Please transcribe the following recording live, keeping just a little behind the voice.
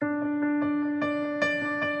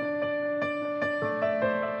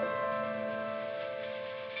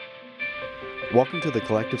Welcome to the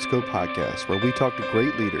Collective Scope podcast, where we talk to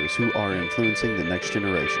great leaders who are influencing the next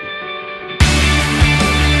generation.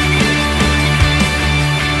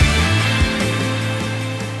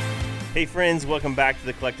 Hey friends, welcome back to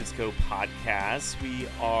the Collective Scope podcast. We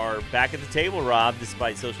are back at the table, Rob,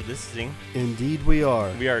 despite social distancing. Indeed we are.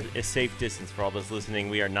 We are a safe distance for all those listening.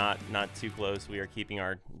 We are not too close. We are keeping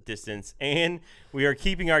our distance, and we are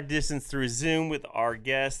keeping our distance through Zoom with our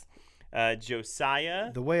guest,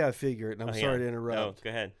 Josiah. The way I figure it, and I'm sorry to interrupt. No, go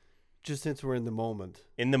ahead. Just since we're in the moment.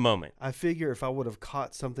 In the moment. I figure if I would have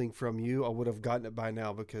caught something from you, I would have gotten it by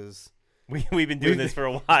now because... We've been doing this for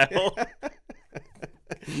a while.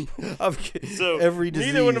 So every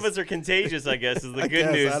disease. Neither one of us are contagious, I guess, is the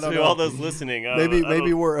good news to all those listening.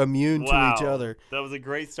 Maybe we're immune to each other. That was a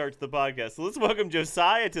great start to the podcast. So let's welcome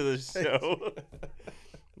Josiah to the show.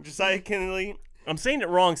 Josiah Kennealy. I'm saying it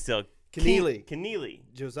wrong still. Kennealy.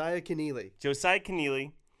 Josiah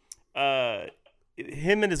Kennealy.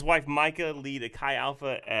 Him and his wife Micah lead a Chi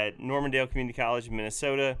Alpha at Normandale Community College in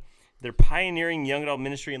Minnesota. They're pioneering young adult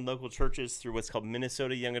ministry in local churches through what's called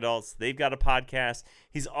Minnesota Young Adults. They've got a podcast.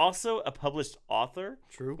 He's also a published author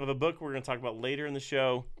of a book we're going to talk about later in the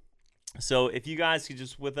show. So if you guys could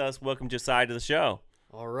just with us, welcome Josiah to the show.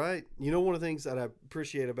 All right. You know, one of the things that I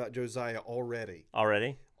appreciate about Josiah already.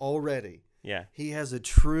 Yeah. He has a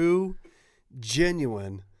true,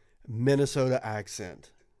 genuine Minnesota accent.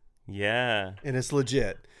 Yeah. And it's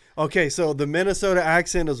legit. Okay, so the Minnesota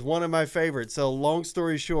accent is one of my favorites. So long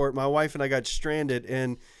story short, my wife and I got stranded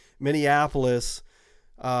in Minneapolis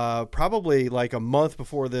probably like a month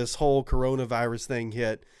before this whole coronavirus thing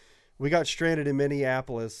hit. We got stranded in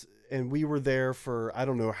Minneapolis, and we were there for I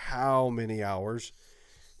don't know how many hours.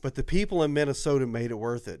 But the people in Minnesota made it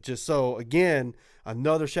worth it. Just so, again,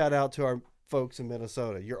 another shout out to our folks in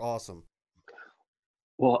Minnesota. You're awesome.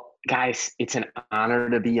 Well, guys, it's an honor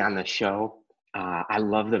to be on the show. I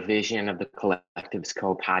love the vision of the Collective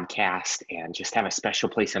Scope podcast and just have a special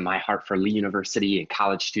place in my heart for Lee University and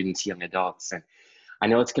college students, young adults. And I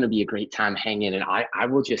know it's going to be a great time hanging. And I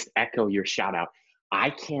will just echo your shout out.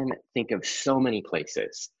 I can think of so many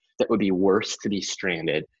places that would be worse to be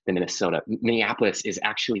stranded than Minnesota. Minneapolis is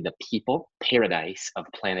actually the people paradise of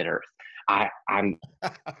planet Earth. I'm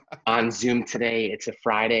on Zoom today. It's a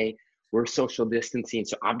Friday. We're social distancing.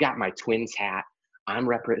 So I've got my Twins hat. I'm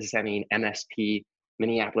representing MSP,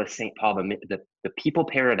 Minneapolis, St. Paul, the people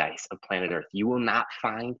paradise of planet Earth. You will not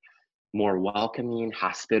find more welcoming,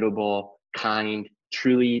 hospitable, kind,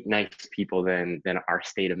 truly nice people than our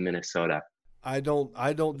state of Minnesota. I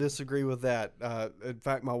don't disagree with that. In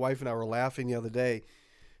fact, my wife and I were laughing the other day.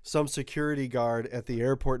 Some security guard at the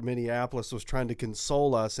airport in Minneapolis was trying to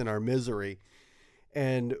console us in our misery.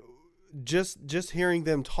 And just hearing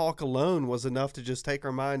them talk alone was enough to just take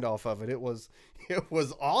our mind off of it. It was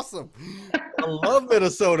awesome. I love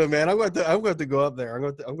Minnesota, man. I'm going to go up there. I'm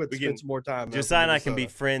going to spend some more time. Josiah and I can be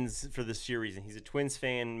friends for this sheer reason. He's a Twins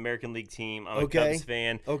fan, American League team. I'm a Cubs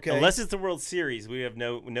fan. Okay. Unless it's the World Series, we have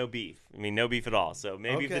no beef. I mean, no beef at all. So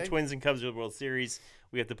maybe if the Twins and Cubs are the World Series,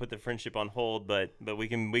 we have to put the friendship on hold. But we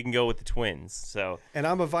can go with the Twins. So. And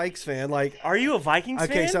I'm a Vikes fan. Like, are you a Vikings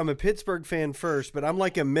fan? Okay, so I'm a Pittsburgh fan first, but I'm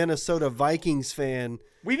like a Minnesota Vikings fan.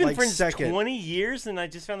 We've been friends second. 20 years, and I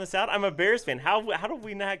just found this out. I'm a Bears fan. How do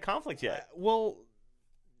we not have conflict yet? Well,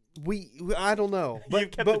 I don't know.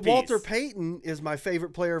 But Walter Payton is my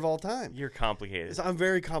favorite player of all time. You're complicated. I'm a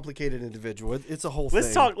very complicated individual. It's a whole thing.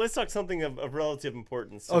 Let's talk something of relative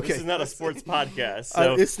importance. So okay. This is not a sports podcast.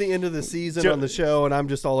 So. It's the end of the season on the show, and I'm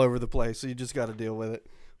just all over the place, so you just got to deal with it.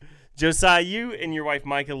 Josiah, you and your wife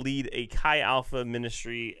Micah lead a Chi Alpha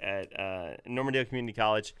ministry at Normandale Community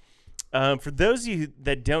College. For those of you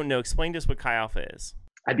that don't know, explain to us what Chi Alpha is.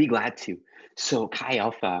 I'd be glad to. So Chi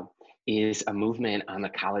Alpha is a movement on the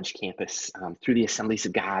college campus through the Assemblies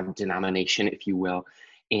of God denomination, if you will.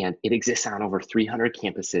 And it exists on over 300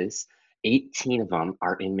 campuses. 18 of them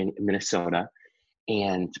are in Minnesota.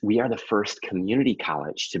 And we are the first community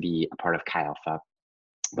college to be a part of Chi Alpha.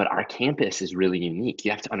 But our campus is really unique.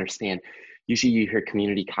 You have to understand, usually you hear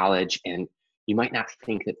community college and you might not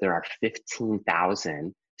think that there are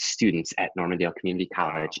 15,000 students at Normandale Community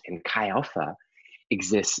College, and Chi Alpha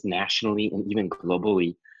exists nationally and even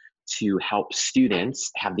globally to help students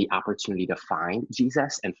have the opportunity to find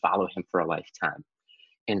Jesus and follow him for a lifetime.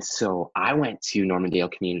 And so I went to Normandale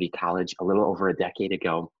Community College a little over a decade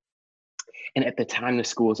ago. And at the time, the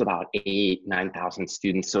school was about 9,000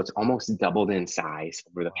 students. So it's almost doubled in size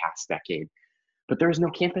over the past decade. But there is no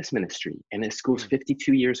campus ministry. And the school's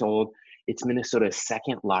 52 years old. It's Minnesota's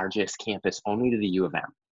second largest campus, only to the U of M.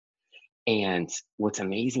 And what's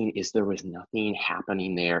amazing is there was nothing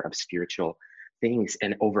happening there of spiritual things.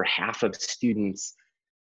 And over half of students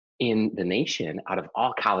in the nation, out of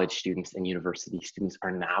all college students and university students,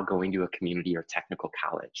 are now going to a community or technical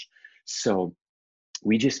college. So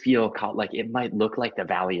we just feel like it might look like the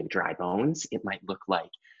Valley of Dry Bones. It might look like,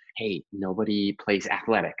 hey, nobody plays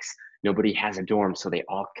athletics, nobody has a dorm, so they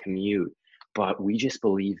all commute. But we just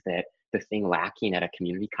believe that the thing lacking at a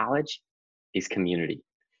community college is community.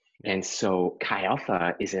 And so Chi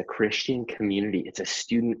Alpha is a Christian community. It's a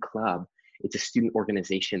student club. It's a student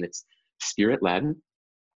organization that's spirit-led.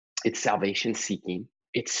 It's salvation seeking.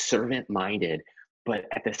 It's servant minded. But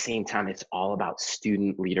at the same time, it's all about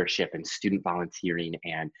student leadership and student volunteering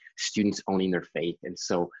and students owning their faith. And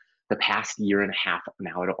so the past year and a half,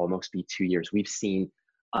 now it'll almost be 2 years, we've seen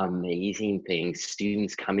amazing things.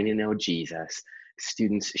 Students coming to know Jesus,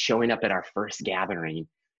 students showing up at our first gathering,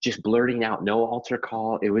 just blurting out, no altar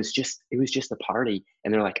call. It was just a party.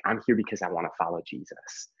 And they're like, I'm here because I want to follow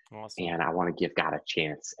Jesus. Awesome. And I want to give God a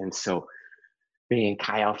chance. And so, man,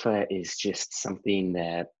 Chi Alpha is just something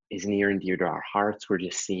that is near and dear to our hearts. We're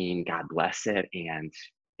just seeing God bless it, and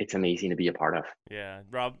it's amazing to be a part of. Yeah,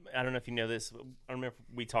 Rob, I don't know if you know this. I remember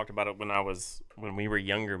we talked about it when we were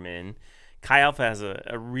younger men. Chi Alpha has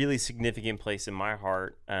a really significant place in my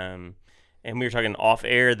heart. And we were talking off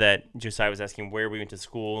air that Josiah was asking where we went to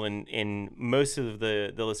school, and most of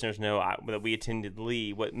the listeners know that we attended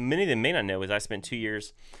Lee. What many of them may not know is I spent 2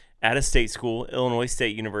 years at a state school, Illinois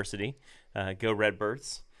State University. Go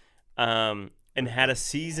Redbirds. And had a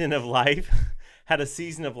season of life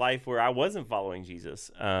where I wasn't following Jesus.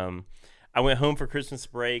 I went home for Christmas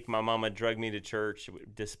break. My mama drugged me to church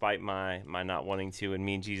despite my not wanting to, and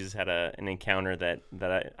me and Jesus had an encounter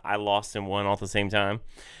that I lost and won all at the same time.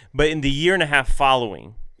 But in the year and a half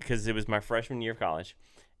following, because it was my freshman year of college,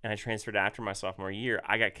 and I transferred after my sophomore year,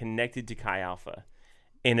 I got connected to Chi Alpha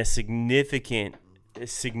in a significant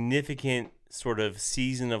sort of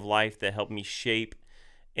season of life that helped me shape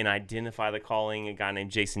and identify the calling. A guy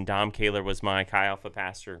named Jason Domkaler was my Chi Alpha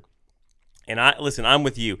pastor. And I'm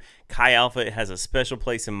with you. Chi Alpha has a special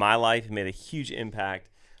place in my life. It made a huge impact.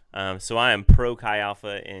 So I am pro Chi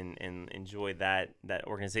Alpha and enjoy that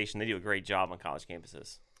organization. They do a great job on college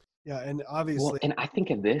campuses. Yeah, and obviously. Well, and I think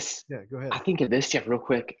of this. Yeah, go ahead. I think of this, Jeff, real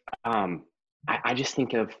quick. I just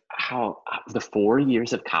think of how the 4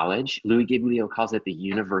 years of college, Louis Giglio calls it the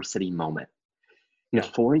university moment. The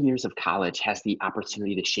 4 years of college has the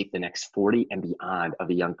opportunity to shape the next 40 and beyond of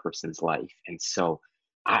a young person's life. And so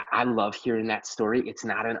I love hearing that story. It's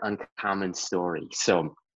not an uncommon story.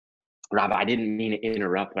 So, Rob, I didn't mean to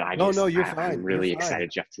interrupt, but you're fine. I'm really You're fine.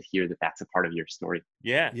 excited, Jeff, to hear that that's a part of your story.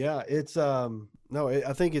 Yeah. Yeah, it's I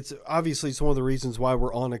think it's obviously it's one of the reasons why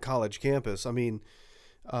we're on a college campus. I mean,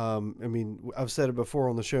 I've said it before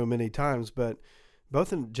on the show many times, but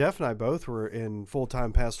Jeff and I both were in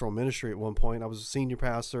full-time pastoral ministry at one point. I was a senior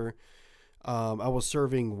pastor. I was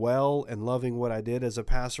serving well and loving what I did as a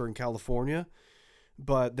pastor in California,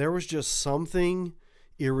 but there was just something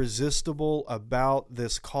irresistible about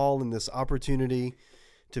this call and this opportunity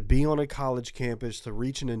to be on a college campus, to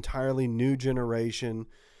reach an entirely new generation,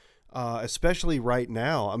 especially right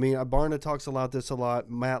now. I mean, Barna talks about this a lot.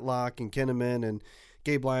 Matlock and Kinnaman and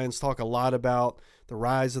Gabe Lyons talk a lot about the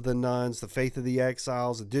rise of the nuns, the faith of the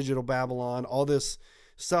exiles, the digital Babylon, all this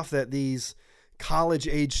stuff that these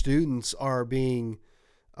college-age students are being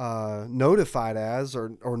notified as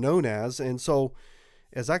or known as. And so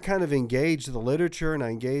as I kind of engaged the literature and I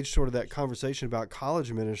engaged sort of that conversation about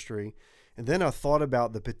college ministry, and then I thought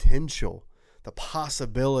about the potential, the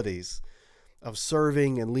possibilities of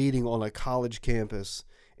serving and leading on a college campus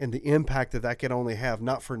and the impact that could only have,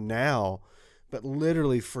 not for now, but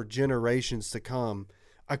literally for generations to come,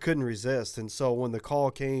 I couldn't resist. And so when the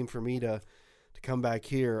call came for me to come back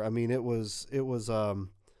here, I mean, it was a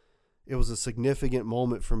significant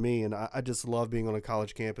moment for me. And I just love being on a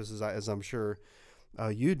college campus as I'm sure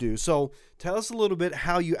you do. So tell us a little bit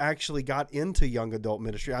how you actually got into young adult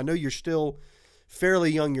ministry. I know you're still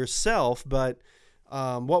fairly young yourself, but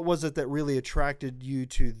what was it that really attracted you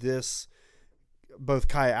to this, both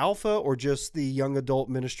Chi Alpha or just the young adult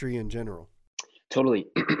ministry in general? Totally.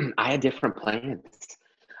 I had different plans.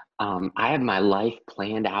 I had my life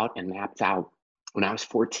planned out and mapped out. When I was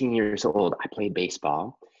 14 years old, I played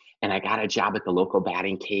baseball and I got a job at the local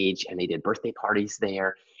batting cage, and they did birthday parties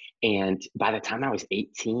there. And by the time I was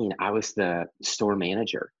 18, I was the store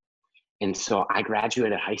manager. And so I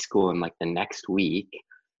graduated high school, and like the next week,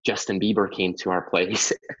 Justin Bieber came to our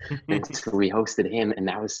place. And so we hosted him. And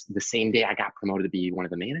that was the same day I got promoted to be one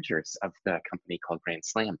of the managers of the company called Grand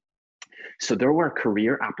Slam. So there were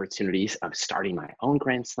career opportunities of starting my own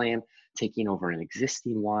Grand Slam, taking over an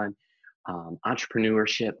existing one.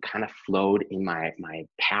 Entrepreneurship kind of flowed in my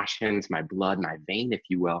passions, my blood, my vein, if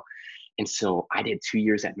you will. And so I did 2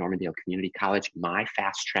 years at Normandale Community College. My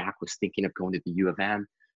fast track was thinking of going to the U of M,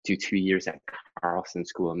 do 2 years at Carlson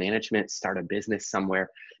School of Management, start a business somewhere,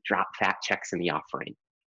 drop fat checks in the offering.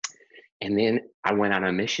 And then I went on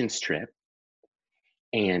a missions trip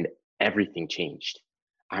and everything changed.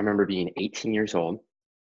 I remember being 18 years old,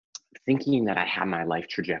 thinking that I had my life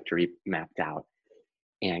trajectory mapped out.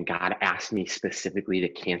 And God asked me specifically to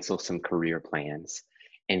cancel some career plans.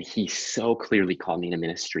 And He so clearly called me to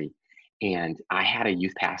ministry. And I had a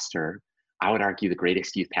youth pastor, I would argue the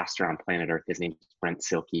greatest youth pastor on planet Earth. His name is Brent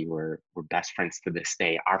Silky. We're best friends to this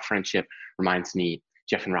day. Our friendship reminds me,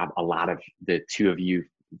 Jeff and Rob, a lot of the two of you,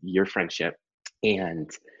 your friendship.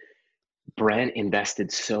 And Brent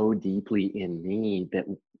invested so deeply in me that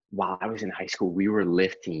while I was in high school, we were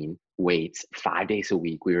lifting weights 5 days a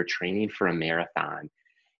week. We were training for a marathon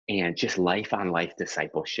and just life on life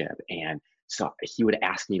discipleship. And so he would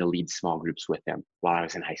ask me to lead small groups with him while I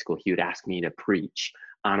was in high school. He would ask me to preach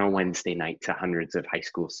on a Wednesday night to hundreds of high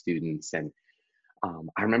school students. And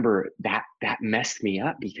I remember that messed me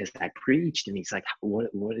up because I preached and he's like,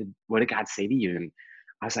 what did God say to you? And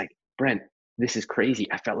I was like, Brent, this is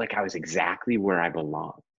crazy. I felt like I was exactly where I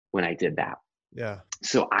belong when I did that. Yeah.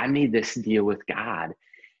 So I made this deal with God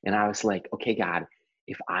and I was like, okay, God,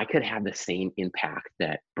 if I could have the same impact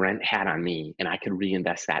that Brent had on me and I could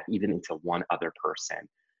reinvest that even into one other person,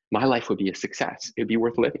 my life would be a success. It'd be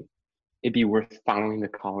worth living. It'd be worth following the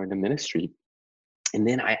call into ministry. And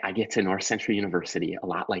then I get to North Central University, a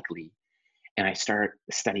lot like Lee, and I start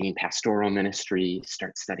studying pastoral ministry,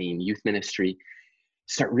 start studying youth ministry,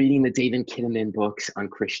 start reading the David Kinnaman books on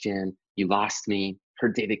Christian. You Lost Me,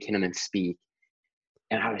 heard David Kinnaman speak.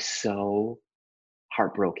 And I was so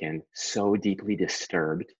heartbroken, so deeply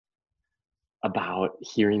disturbed about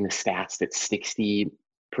hearing the stats that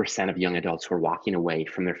 60% of young adults were walking away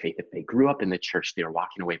from their faith. If they grew up in the church, they were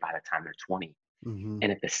walking away by the time they're 20. Mm-hmm.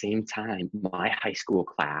 And at the same time, my high school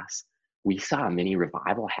class, we saw a mini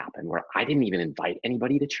revival happen where I didn't even invite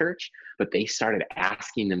anybody to church, but they started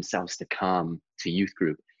asking themselves to come to youth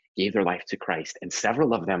group, gave their life to Christ. And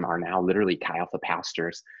several of them are now literally Chi Alpha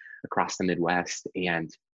pastors across the Midwest. And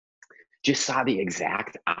just saw the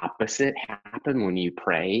exact opposite happen when you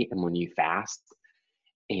pray and when you fast.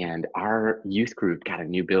 And our youth group got a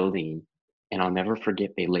new building. And I'll never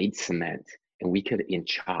forget, they laid cement and we could, in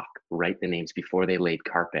chalk, write the names before they laid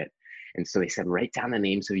carpet. And so they said, write down the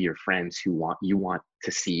names of your friends who you want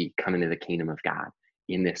to see come into the kingdom of God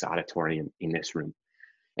in this auditorium, in this room.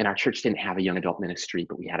 And our church didn't have a young adult ministry,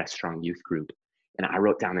 but we had a strong youth group. And I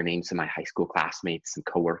wrote down the names of my high school classmates and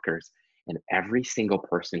coworkers. And every single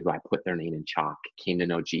person who I put their name in chalk came to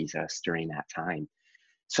know Jesus during that time.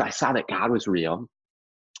 So I saw that God was real,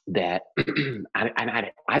 that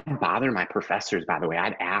I'd bother my professors, by the way.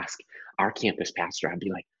 I'd ask our campus pastor, I'd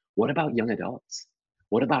be like, what about young adults?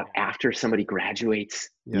 What about after somebody graduates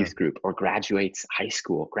youth group or graduates high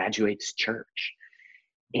school, graduates church?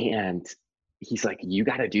 And he's like, you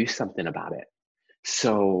got to do something about it.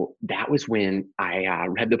 So that was when I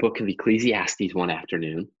read the book of Ecclesiastes one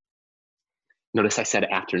afternoon. Notice I said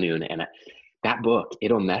afternoon, and that book,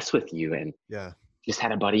 it'll mess with you. And just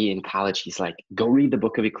had a buddy in college. He's like, go read the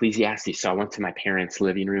book of Ecclesiastes. So I went to my parents'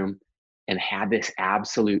 living room and had this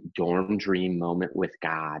absolute dorm dream moment with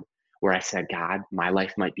God where I said, God, my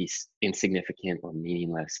life might be insignificant or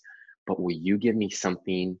meaningless, but will you give me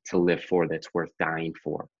something to live for that's worth dying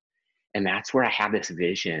for? And that's where I had this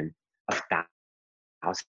vision of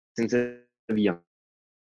thousands of young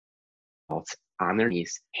adults on their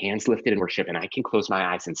knees, hands lifted in worship. And I can close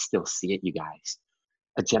my eyes and still see it, you guys.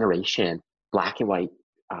 A generation, black and white,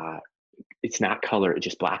 it's not color, it's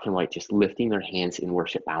just black and white, just lifting their hands in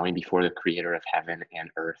worship, bowing before the creator of heaven and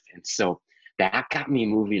earth. And so that got me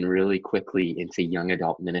moving really quickly into young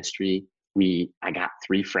adult ministry. I got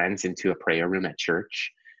 3 friends into a prayer room at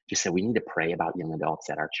church, just said, we need to pray about young adults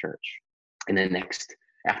at our church. And then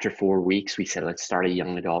after 4 weeks, we said, let's start a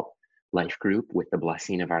young adult life group with the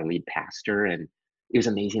blessing of our lead pastor. And it was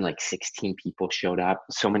amazing, like 16 people showed up.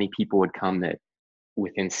 So many people would come that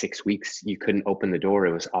within 6 weeks, you couldn't open the door.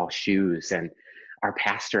 It was all shoes. And our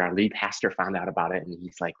lead pastor found out about it. And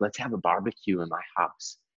he's like, let's have a barbecue in my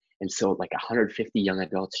house. And so like 150 young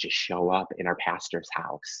adults just show up in our pastor's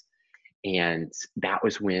house. And that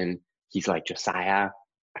was when he's like, Josiah,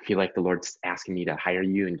 I feel like the Lord's asking me to hire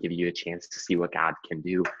you and give you a chance to see what God can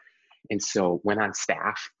do. And so went on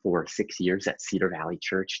staff for 6 years at Cedar Valley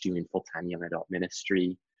Church doing full-time young adult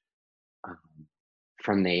ministry.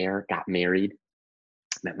 From there, got married,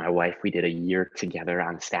 met my wife. We did a year together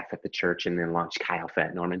on staff at the church and then launched Chi Alpha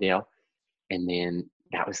at Normandale. And then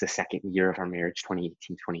that was the second year of our marriage,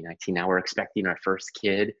 2018, 2019. Now we're expecting our first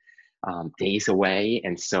kid, days away.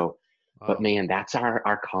 And so, but Wow. man, that's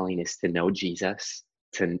our calling, is to know Jesus,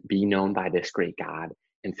 to be known by this great God,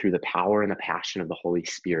 and through the power and the passion of the Holy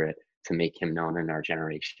Spirit to make him known in our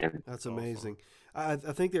generation. That's Awesome. amazing. I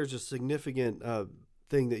think there's a significant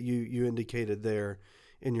thing that you indicated there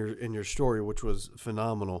in your story, which was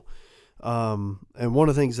phenomenal. And one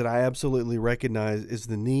of the things that I absolutely recognize is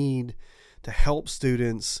the need to help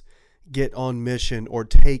students get on mission or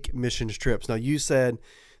take missions trips. Now, you said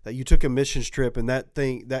that you took a missions trip and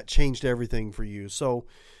that changed everything for you. So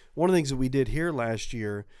one of the things that we did here last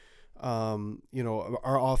year, my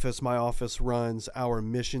office runs our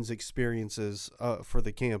missions experiences for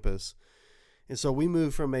the campus. And so we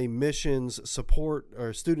moved from a missions support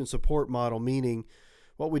or student support model, meaning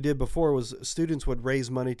what we did before was students would raise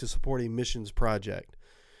money to support a missions project.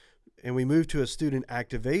 And we moved to a student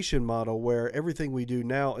activation model where everything we do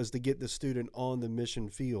now is to get the student on the mission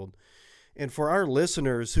field. And for our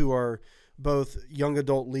listeners who are both young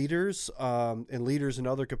adult leaders and leaders in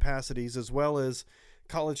other capacities, as well as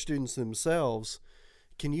college students themselves,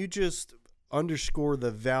 can you just underscore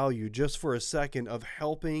the value just for a second of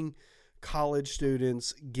helping college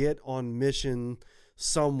students get on mission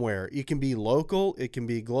somewhere? It can be local, it can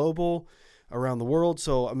be global, around the world.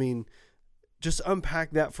 So, I mean, just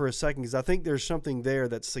unpack that for a second, because I think there's something there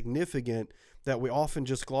that's significant that we often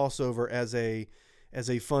just gloss over as a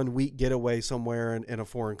fun week getaway somewhere in a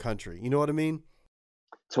foreign country. You know what I mean?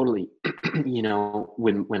 Totally.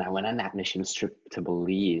 When I went on that missions trip to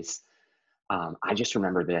Belize, I just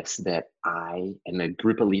remember this, that I and the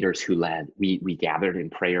group of leaders who led, we gathered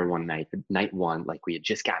in prayer one night one, like we had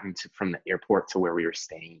just gotten from the airport to where we were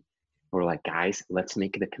staying. We're like, guys, let's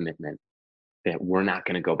make the commitment that we're not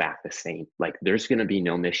going to go back the same. Like, there's going to be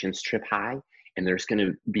no missions trip high, and there's going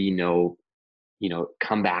to be no,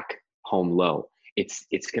 come back home low. It's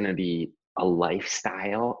going to be a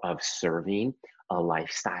lifestyle of serving, a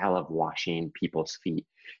lifestyle of washing people's feet.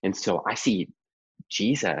 And so I see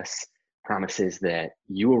Jesus promises that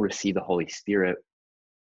you will receive the Holy Spirit,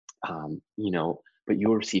 but you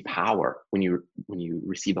will receive power when you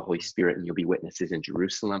receive the Holy Spirit, and you'll be witnesses in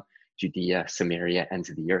Jerusalem, Judea, Samaria, ends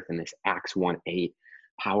of the earth, in this Acts 1:8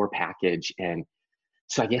 power package. And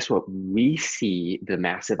so I guess what we see the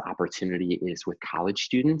massive opportunity is with college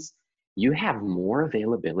students. You have more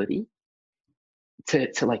availability to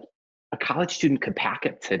like, a college student could pack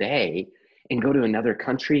up today and go to another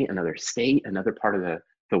country, another state, another part of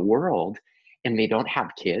the world, and they don't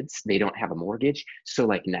have kids, they don't have a mortgage. So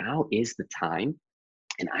like, now is the time.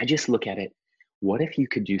 And I just look at it, what if you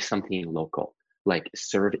could do something local, like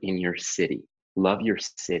serve in your city, love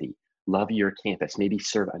your campus, maybe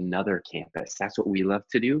serve another campus. That's what we love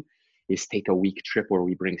to do, is take a week trip where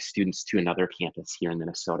we bring students to another campus here in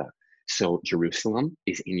Minnesota. So Jerusalem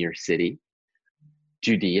is in your city.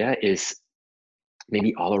 Judea is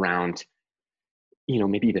maybe all around,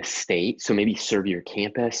 maybe the state. So maybe serve your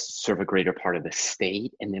campus, serve a greater part of the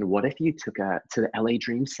state. And then what if you took to the LA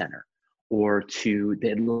Dream Center, or to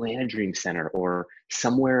the Atlanta Dream Center, or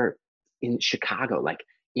somewhere in Chicago? Like,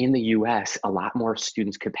 in the US, a lot more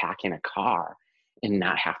students could pack in a car and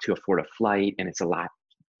not have to afford a flight. And it's a lot,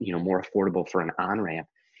 more affordable for an on-ramp.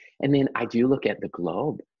 And then I do look at the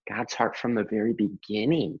globe. God's heart from the very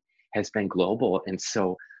beginning has been global. And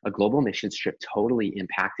so a global missions trip totally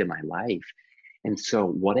impacted my life. And so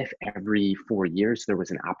what if every 4 years there was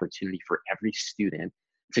an opportunity for every student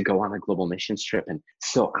to go on a global missions trip? And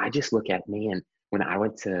so I just look at, man, when I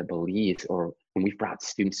went to Belize, or when we've brought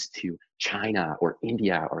students to China or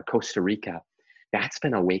India or Costa Rica, that's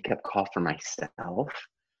been a wake-up call for myself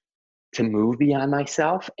to move beyond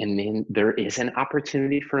myself. And then there is an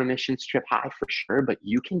opportunity for a missions trip high, for sure, but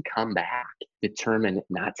you can come back determined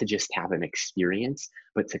not to just have an experience,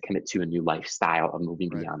 but to commit to a new lifestyle of moving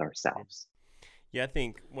Right. beyond ourselves. Yeah, I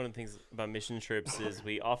think one of the things about mission trips is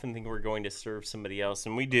we often think we're going to serve somebody else,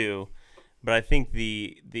 and we do. But I think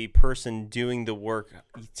the person doing the work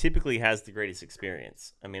typically has the greatest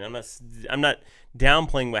experience. I mean, I'm not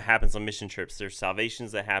downplaying what happens on mission trips. There's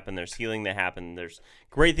salvations that happen. There's healing that happen. There's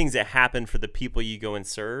great things that happen for the people you go and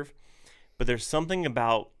serve. But there's something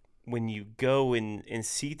about when you go and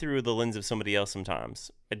see through the lens of somebody else sometimes,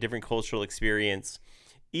 a different cultural experience,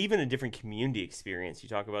 even a different community experience. You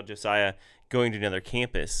talk about Josiah going to another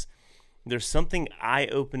campus. There's something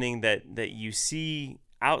eye-opening that you see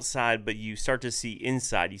outside, but you start to see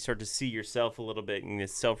inside. You start to see yourself a little bit in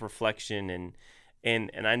this self-reflection,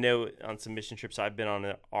 and I know on some mission trips I've been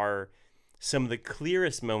on are some of the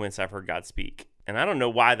clearest moments I've heard God speak. And I don't know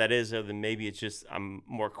why that is, other than maybe it's just I'm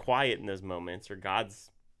more quiet in those moments, or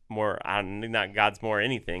God's not God's more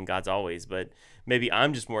anything, God's always, but maybe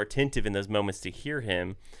I'm just more attentive in those moments to hear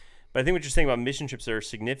him. But I think what you're saying about mission trips are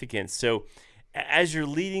significant. So as you're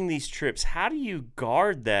leading these trips, how do you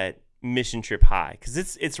guard that mission trip high? Because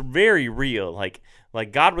it's very real. Like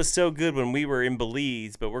God was so good when we were in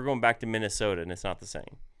Belize, but we're going back to Minnesota and it's not the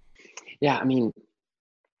same. Yeah, I mean,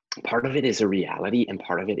 part of it is a reality, and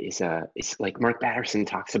part of it is it's like Mark Batterson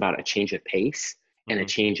talks about a change of pace, and a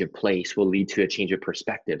change of place will lead to a change of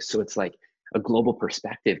perspective. So it's like a global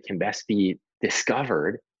perspective can best be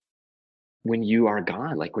discovered when you are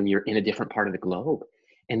gone, like when you're in a different part of the globe.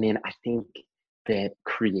 And then I think that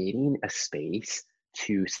creating a space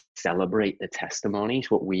to celebrate the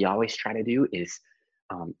testimonies, what we always try to do is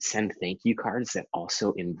send thank you cards that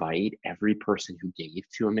also invite every person who gave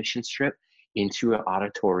to a missions trip into an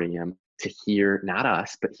auditorium to hear, not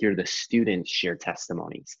us, but hear the students share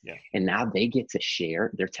testimonies. Yeah. And now they get to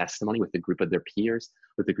share their testimony with a group of their peers,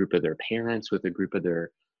 with a group of their parents, with a group of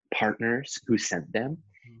their partners who sent them.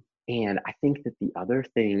 And I think that the other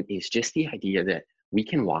thing is just the idea that we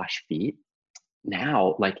can wash feet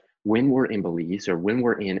now, like when we're in Belize or when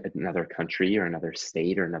we're in another country or another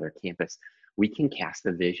state or another campus, we can cast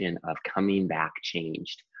the vision of coming back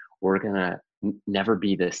changed. We're going to never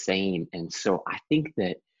be the same. And so I think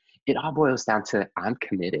that it all boils down to I'm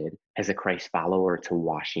committed as a Christ follower to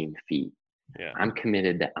washing feet. Yeah. I'm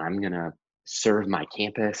committed that I'm going to serve my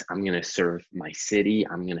campus. I'm going to serve my city.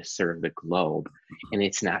 I'm going to serve the globe. And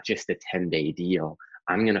it's not just a 10-day deal.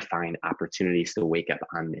 I'm going to find opportunities to wake up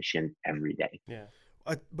on mission every day. Yeah.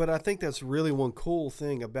 But I think that's really one cool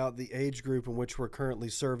thing about the age group in which we're currently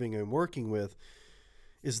serving and working with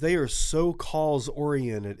is they are so cause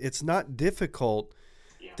oriented. It's not difficult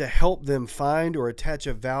to help them find or attach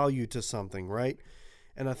a value to something, right?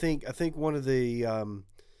 And I think one of the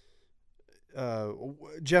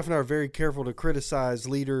Jeff and I are very careful to criticize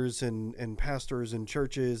leaders and pastors and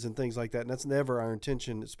churches and things like that, and that's never our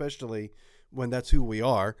intention, especially when that's who we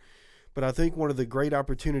are. But I think one of the great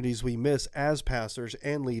opportunities we miss as pastors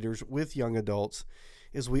and leaders with young adults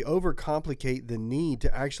is we overcomplicate the need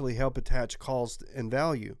to actually help attach cause and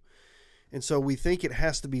value. And so we think it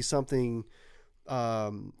has to be something,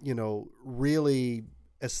 really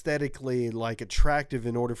aesthetically like attractive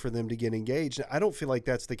in order for them to get engaged. I don't feel like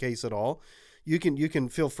that's the case at all. You can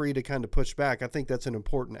feel free to kind of push back. I think that's an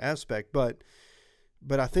important aspect, but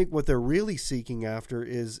I think what they're really seeking after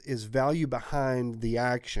is value behind the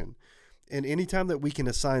action. And anytime that we can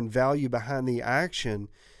assign value behind the action,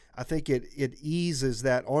 I think it eases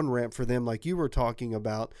that on-ramp for them, like you were talking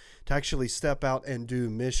about, to actually step out and do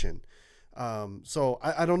mission. So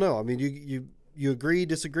I don't know. I mean, you agree,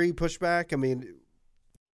 disagree, push back? I mean,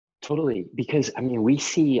 Totally, because I mean, we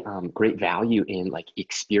see great value in like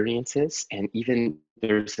experiences, and even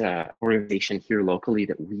there's a organization here locally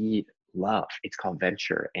that we love. It's called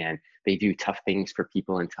Venture, and they do tough things for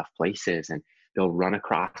people in tough places, and they'll run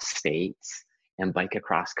across states and bike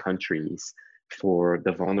across countries for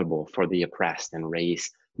the vulnerable, for the oppressed, and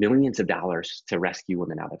raise millions of dollars to rescue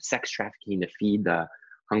women out of sex trafficking, to feed the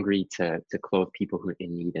hungry, to clothe people who are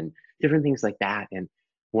in need, and different things like that. And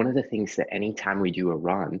one of the things that anytime we do a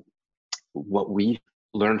run, what we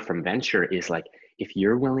learned from Venture is like, if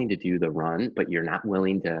you're willing to do the run, but you're not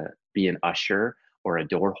willing to be an usher or a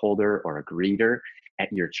door holder or a greeter at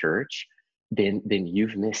your church, then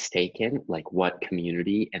you've mistaken like what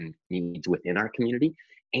community and needs within our community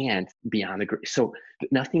and beyond the. So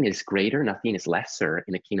nothing is greater, nothing is lesser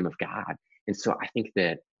in the kingdom of God. And so I think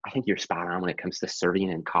you're spot on when it comes to serving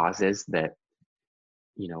in causes that,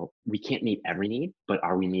 we can't meet every need, but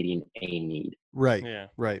are we meeting a need? right. Yeah.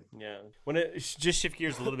 Right. Yeah. When it just shift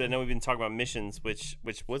gears a little bit, I know we've been talking about missions, which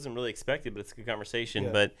wasn't really expected, but it's a good conversation.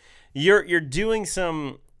 Yeah. But you're doing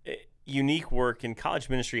some unique work, and college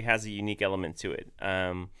ministry has a unique element to it,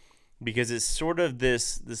 because it's sort of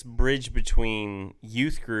this bridge between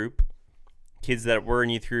youth group, kids that were in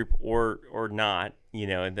youth group or not,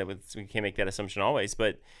 and we can't make that assumption always,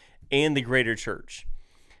 and the greater church.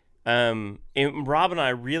 And Rob and I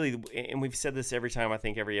really, and we've said this every time, I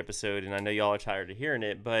think every episode, and I know y'all are tired of hearing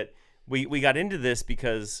it, but we got into this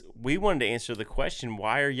because we wanted to answer the question,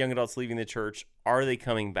 why are young adults leaving the church? Are they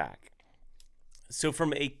coming back? So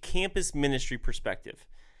from a campus ministry perspective,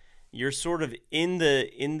 you're sort of in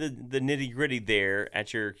the nitty gritty there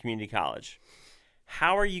at your community college.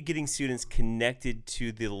 How are you getting students connected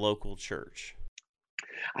to the local church?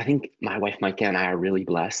 I think my wife, Micah, and I are really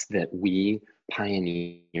blessed that we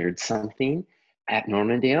pioneered something at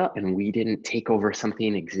Normandale and we didn't take over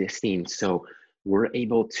something existing. So we're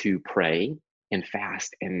able to pray and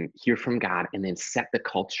fast and hear from God and then set the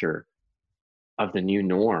culture of the new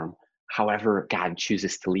norm however God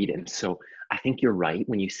chooses to lead him. So I think you're right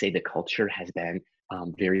when you say the culture has been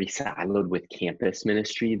very siloed with campus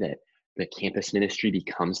ministry, that the campus ministry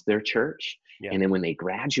becomes their church. Yeah. And then when they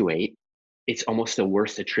graduate, it's almost a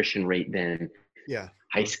worse attrition rate than Yeah.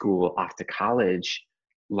 high school off to college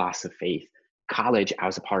loss of faith. College, I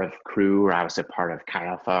was a part of crew, or I was a part of Chi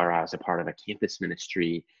Alpha, or I was a part of a campus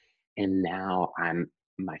ministry. And now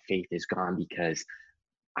my faith is gone because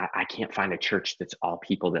I can't find a church that's all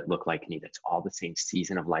people that look like me, that's all the same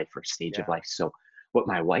season of life or stage of Yeah. life. So what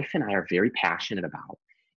my wife and I are very passionate about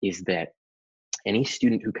is that any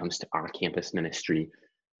student who comes to our campus ministry,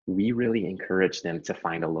 we really encourage them to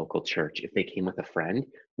find a local church. If they came with a friend,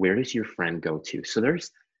 where does your friend go to? So there's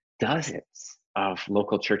dozens of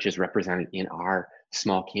local churches represented in our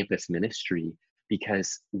small campus ministry,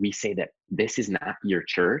 because we say that this is not your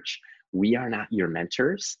church. We are not your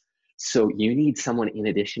mentors. So you need someone in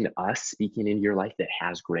addition to us speaking into your life that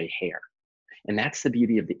has gray hair. And that's the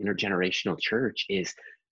beauty of the intergenerational church, is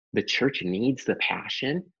the church needs the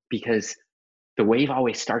passion, because the wave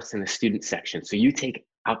always starts in the student section. So you take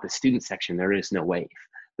out the student section, there is no wave.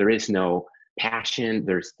 There is no passion.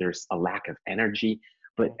 There's a lack of energy.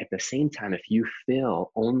 But at the same time, if you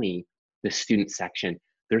fill only the student section,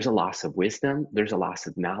 there's a loss of wisdom, there's a loss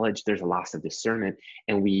of knowledge, there's a loss of discernment,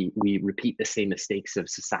 and we repeat the same mistakes of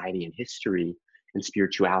society and history and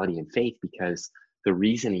spirituality and faith, because the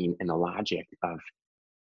reasoning and the logic of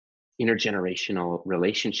intergenerational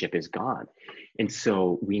relationship is gone. And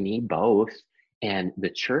so we need both. And the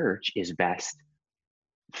church is best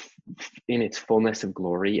in its fullness of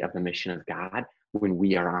glory of the mission of God when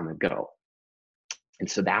we are on the go. And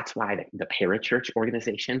so that's why the parachurch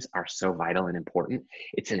organizations are so vital and important.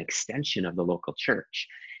 It's an extension of the local church.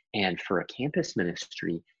 And for a campus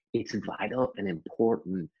ministry, it's vital and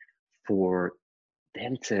important for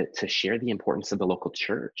them to share the importance of the local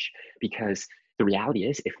church, because the reality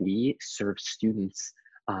is, if we serve students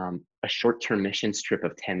a short-term missions trip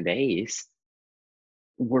of 10 days,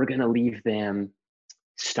 we're going to leave them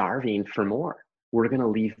starving for more. We're going to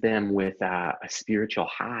leave them with a spiritual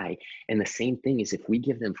high. And the same thing is, if we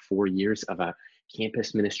give them 4 years of a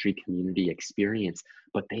campus ministry community experience,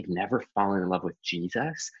 but they've never fallen in love with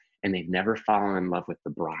Jesus, and they've never fallen in love with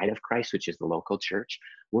the bride of Christ, which is the local church,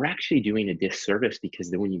 we're actually doing a disservice,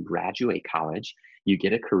 because then when you graduate college, you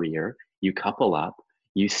get a career, you couple up,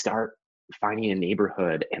 you start finding a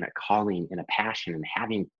neighborhood and a calling and a passion and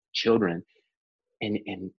having children, and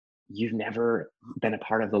you've never been a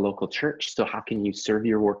part of the local church. So how can you serve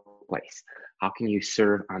your workplace? How can you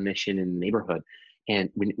serve on mission in the neighborhood? And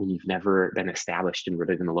when you've never been established and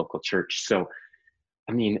rooted in the local church. So,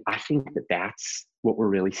 I mean, I think that that's what we're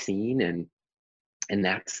really seeing. And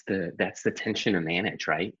that's the tension to manage,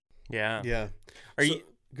 right? Yeah. Yeah.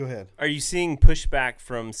 Go ahead. Are you seeing pushback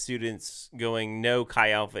from students going, no,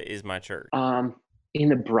 Chi Alpha is my church? In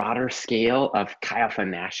the broader scale of Chi Alpha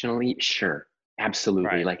nationally, sure. Absolutely.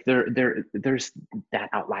 Right. Like there's that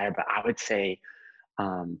outlier, but I would say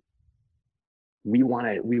we want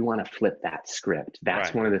to flip that script. That's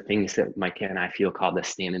Right. one of the things that Micah and I feel called to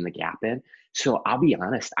stand in the gap in. So I'll be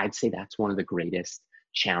honest, I'd say that's one of the greatest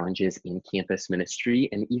challenges in campus ministry,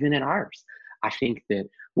 and even in ours. I think that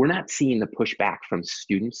we're not seeing the pushback from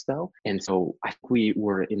students though. And so I think we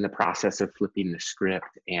were in the process of flipping the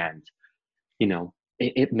script, and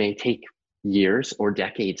it may take years or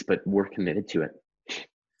decades, but we're committed to it.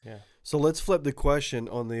 Yeah. So let's flip the question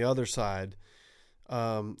on the other side.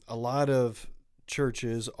 A lot of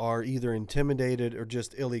churches are either intimidated or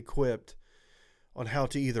just ill-equipped on how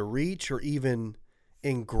to either reach or even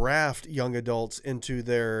engraft young adults into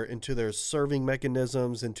their serving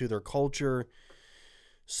mechanisms, into their culture.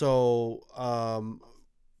 So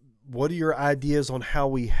what are your ideas on how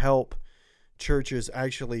we help churches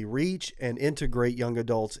actually reach and integrate young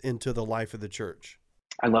adults into the life of the church?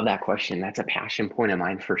 I love that question. That's a passion point of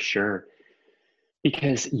mine for sure.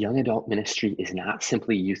 Because young adult ministry is not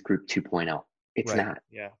simply youth group 2.0. It's Right. not.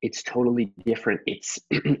 Yeah. It's totally different. It's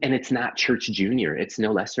and it's not church junior. It's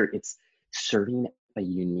no lesser. It's serving a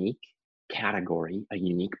unique category, a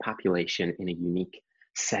unique population in a unique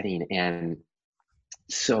setting. And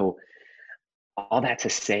so all that to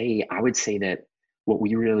say, I would say that what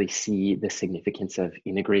we really see the significance of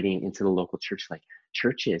integrating into the local church, like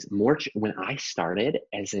churches, when I started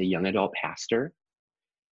as a young adult pastor,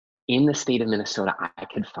 in the state of Minnesota, I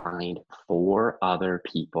could find 4 other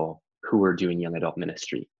people who were doing young adult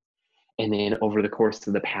ministry. And then over the course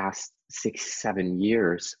of the past 6, 7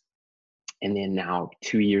 years, and then now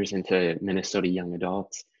 2 years into Minnesota young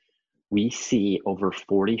adults, we see over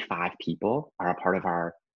 45 people are a part of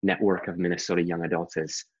our network of Minnesota young adults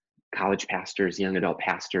as college pastors, young adult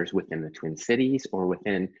pastors within the Twin Cities or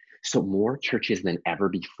within, so more churches than ever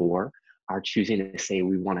before are choosing to say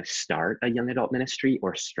we want to start a young adult ministry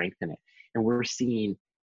or strengthen it. And we're seeing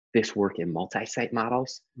this work in multi-site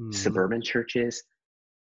models, suburban churches,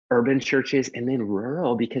 urban churches, and then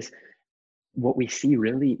rural, because what we see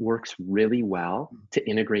really works really well to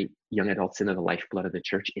integrate young adults into the lifeblood of the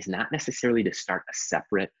church is not necessarily to start a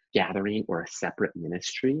separate gathering or a separate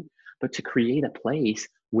ministry, but to create a place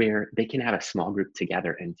where they can have a small group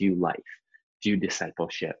together and do life, do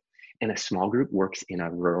discipleship. And a small group works in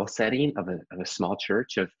a rural setting of a small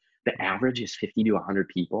church of, the average is 50 to 100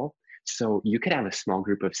 people. So you could have a small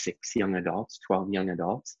group of 6 young adults, 12 young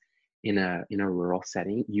adults in a rural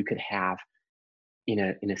setting. You could have in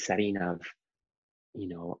a setting of,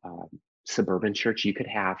 suburban church, you could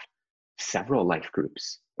have several life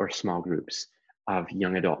groups or small groups of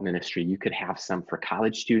young adult ministry. You could have some for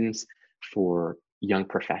college students, for young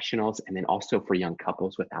professionals, and then also for young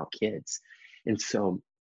couples without kids. And so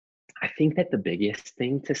I think that the biggest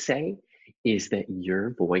thing to say is that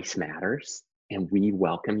your voice matters, and we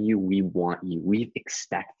welcome you. We want you. We've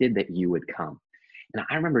expected that you would come. And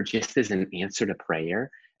I remember, just as an answer to prayer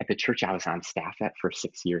at the church I was on staff at for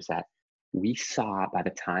 6 years at, we saw by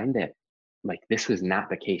the time that, like, this was not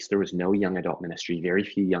the case, there was no young adult ministry, very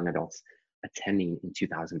few young adults attending in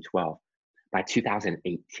 2012. By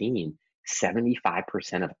 2018,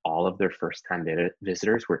 75% of all of their first time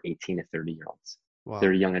visitors were 18 to 30 year olds. Wow.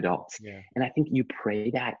 They're young adults. Yeah. And I think you pray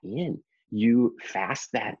that in, you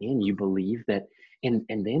fast that in, you believe that. And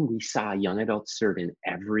then we saw young adults serve in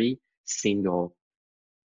every single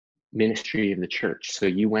ministry of the church. So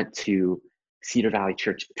you went to Cedar Valley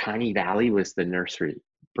Church. Tiny Valley was the nursery,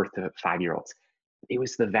 birth to 5-year-olds. It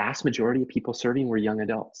was the vast majority of people serving were young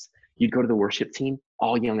adults. You'd go to the worship team,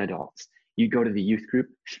 all young adults. You'd go to the youth group,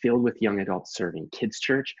 filled with young adults serving. Kids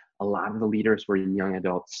church, a lot of the leaders were young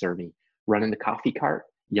adults serving. Running the coffee cart,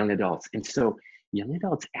 young adults. And so young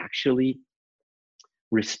adults actually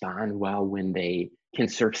respond well when they can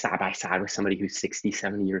serve side by side with somebody who's 60,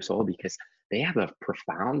 70 years old, because they have a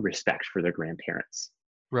profound respect for their grandparents.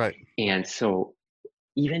 Right. And so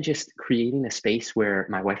even just creating a space where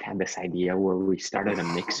my wife had this idea where we started a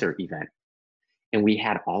mixer event, and we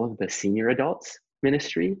had all of the senior adults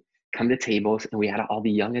ministry come to tables, and we had all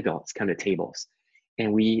the young adults come to tables.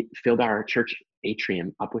 And we filled our church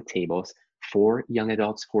atrium up with tables for young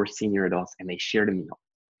adults, for senior adults, and they shared a meal.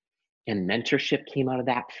 And mentorship came out of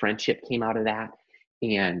that, friendship came out of that.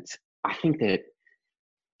 And I think that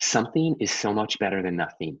something is so much better than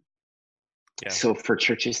nothing. Yeah. So for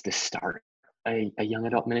churches to start a young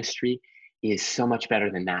adult ministry is so much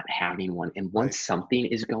better than not having one. And once something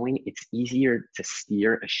is going, it's easier to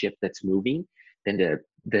steer a ship that's moving than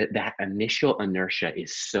that initial inertia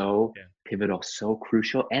is so pivotal, so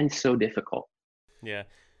crucial, and so difficult. Yeah.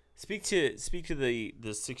 Speak to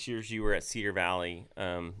the 6 years you were at Cedar Valley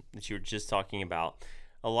that you were just talking about.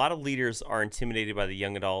 A lot of leaders are intimidated by the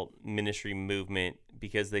young adult ministry movement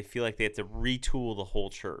because they feel like they have to retool the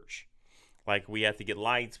whole church. Like, we have to get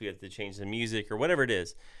lights, we have to change the music, or whatever it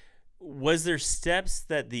is. Was there steps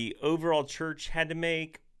that the overall church had to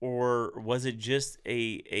make, or was it just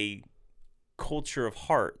a culture of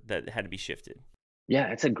heart that had to be shifted? Yeah,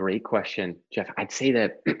 that's a great question, Jeff. I'd say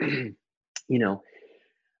that,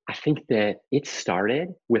 I think that it started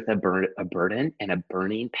with a burden and a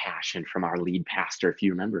burning passion from our lead pastor. If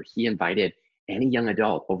you remember, he invited any young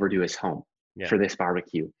adult over to his home for this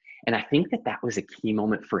barbecue. And I think that was a key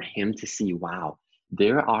moment for him to see, wow,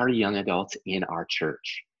 there are young adults in our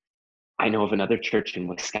church. I know of another church in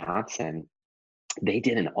Wisconsin. They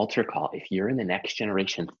did an altar call. If you're in the next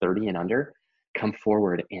generation, 30 and under, come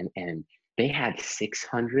forward. And they had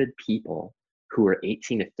 600 people who were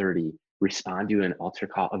 18 to 30 respond to an altar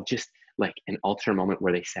call of just like an altar moment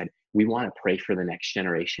where they said, we want to pray for the next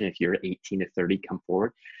generation. If you're 18 to 30, come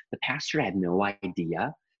forward. The pastor had no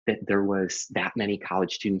idea that there was that many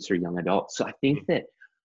college students or young adults. So I think that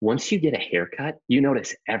once you get a haircut, you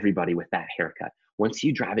notice everybody with that haircut. Once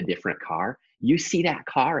you drive a different car, you see that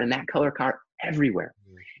car and that color car everywhere.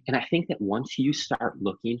 And I think that once you start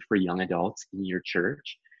looking for young adults in your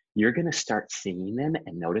church, you're going to start seeing them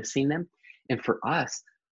and noticing them. And for us,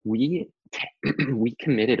 we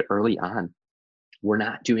committed early on, we're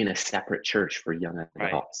not doing a separate church for young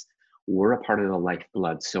adults. We're a part of the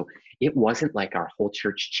lifeblood. So it wasn't like our whole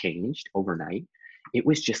church changed overnight. It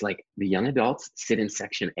was just like the young adults sit in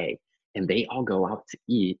section A and they all go out to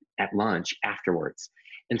eat at lunch afterwards.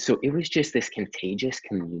 And so it was just this contagious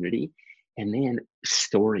community. And then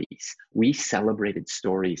stories. We celebrated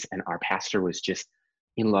stories, and our pastor was just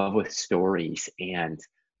in love with stories. And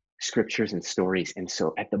scriptures and stories. And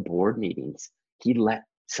so at the board meetings, he'd let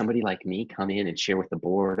somebody like me come in and share with the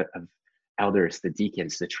board of elders, the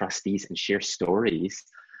deacons, the trustees, and share stories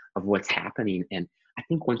of what's happening. And I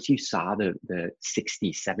think once you saw the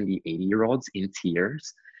 60, 70, 80-year-olds in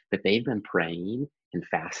tears, that they've been praying and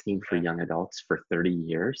fasting for young adults for 30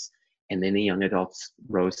 years, and then the young adults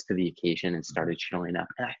rose to the occasion and started showing up.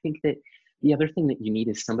 And I think that the other thing that you need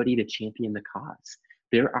is somebody to champion the cause.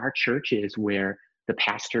 There are churches where the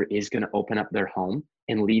pastor is going to open up their home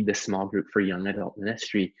and lead the small group for young adult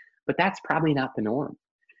ministry, but that's probably not the norm.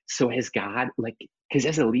 So has God, because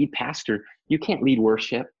as a lead pastor, you can't lead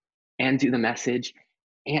worship and do the message,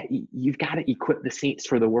 and you've got to equip the saints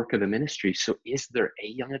for the work of the ministry. So is there a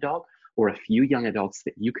young adult or a few young adults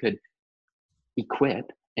that you could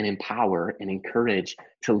equip and empower and encourage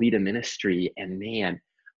to lead a ministry? And man,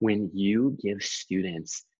 when you give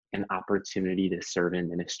students an opportunity to serve in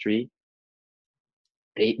ministry,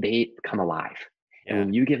 they come alive. And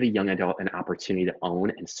when you give a young adult an opportunity to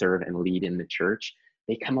own and serve and lead in the church,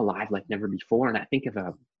 they come alive like never before. And I think of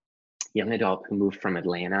a young adult who moved from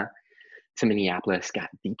Atlanta to Minneapolis, got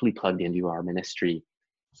deeply plugged into our ministry.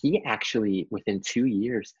 He actually, within 2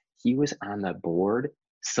 years, he was on the board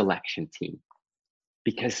selection team,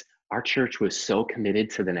 because our church was so committed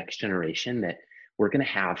to the next generation that we're going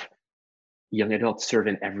to have young adults serve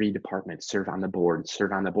in every department, serve on the board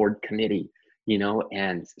committee,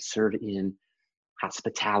 and serve in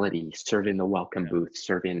hospitality, serve in the welcome booth,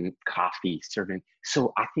 serve in coffee,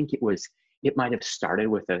 so I think it might have started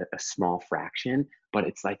with a small fraction, but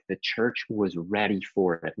it's like the church was ready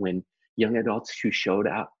for it when young adults who showed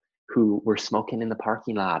up, who were smoking in the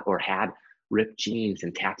parking lot or had ripped jeans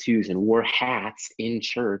and tattoos and wore hats in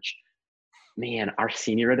church, man, our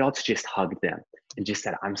senior adults just hugged them and just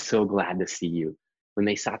said, "I'm so glad to see you." When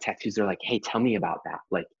they saw tattoos, they're like, "Hey, tell me about that.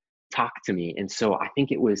 Like, talk to me." And so I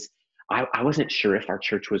think I wasn't sure if our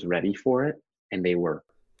church was ready for it, and they were.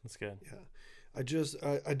 That's good. Yeah. I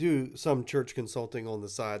do some church consulting on the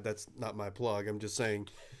side. That's not my plug. I'm just saying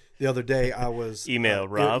the other day I was email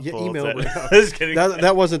Rob. Email Rob. Just kidding.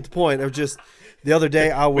 That wasn't the point. It was just the other day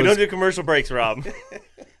I was. We don't do commercial breaks, Rob.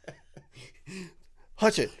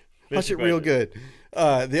 Hush it real good.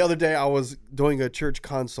 The other day I was doing a church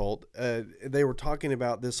consult. They were talking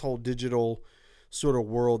about this whole digital sort of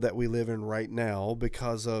world that we live in right now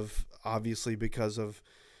because of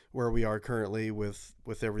where we are currently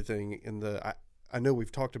with everything in the. I know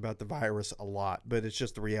we've talked about the virus a lot, but it's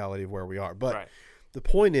just the reality of where we are. But The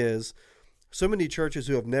point is, so many churches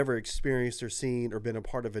who have never experienced or seen or been a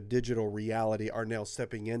part of a digital reality are now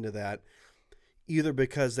stepping into that, either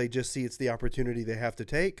because they just see it's the opportunity they have to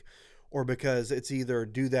take, or because it's either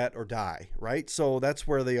do that or die, right? So that's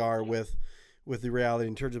where they are with the reality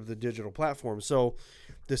in terms of the digital platform. So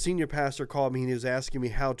the senior pastor called me and he was asking me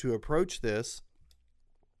how to approach this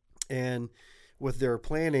and with their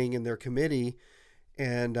planning and their committee.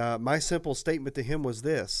 And my simple statement to him was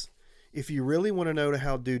this: if you really want to know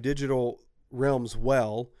how to do digital realms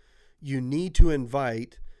well, you need to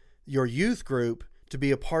invite your youth group to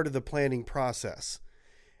be a part of the planning process.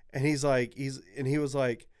 And he was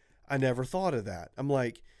like, "I never thought of that." I'm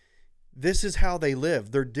like, this is how they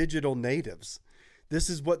live. They're digital natives. This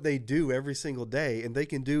is what they do every single day. And they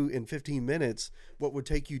can do in 15 minutes what would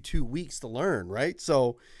take you 2 weeks to learn, right?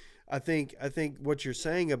 So I think what you're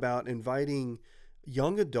saying about inviting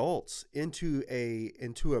young adults into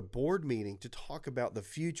a board meeting to talk about the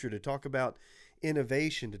future, to talk about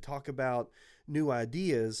innovation, to talk about new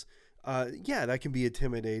ideas, that can be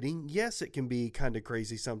intimidating. Yes, it can be kind of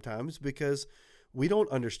crazy sometimes because we don't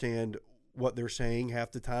understand what they're saying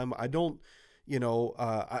half the time. I don't,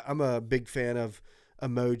 I'm a big fan of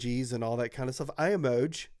emojis and all that kind of stuff. I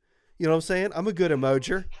emoji, you know what I'm saying? I'm a good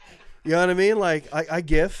emojer. You know what I mean? Like I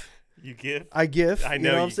GIF. You GIF? I GIF. I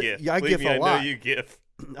know you GIF. Yeah, I GIF a lot. I know you GIF.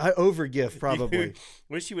 I over GIF probably.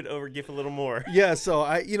 Wish you would over GIF a little more. Yeah, so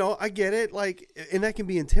I get it. Like, and that can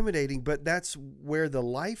be intimidating, but that's where the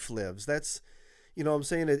life lives. That's, you know what I'm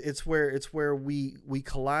saying? It's where we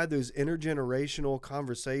collide those intergenerational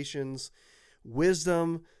conversations,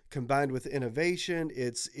 wisdom combined with innovation.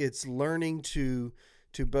 It's learning to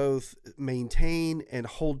both maintain and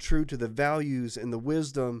hold true to the values and the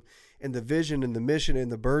wisdom and the vision and the mission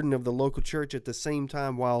and the burden of the local church at the same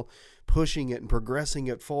time while pushing it and progressing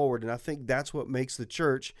it forward. And I think that's what makes the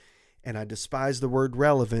church, and I despise the word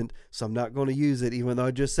relevant, so I'm not going to use it even though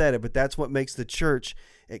I just said it, but that's what makes the church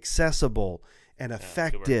accessible and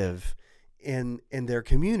effective in their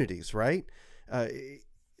communities, right?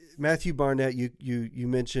 Matthew Barnett, you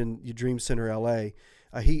mentioned your Dream Center LA.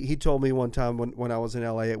 He told me one time when I was in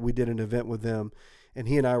LA, we did an event with them, and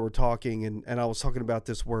he and I were talking, and I was talking about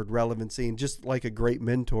this word relevancy, and just like a great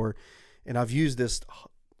mentor. And I've used this,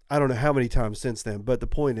 I don't know how many times since then, but the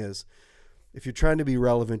point is, if you're trying to be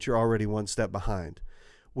relevant, you're already one step behind.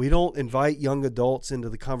 We don't invite young adults into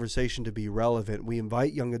the conversation to be relevant. We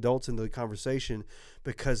invite young adults into the conversation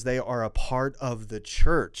because they are a part of the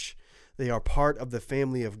church. They are part of the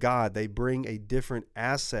family of God. They bring a different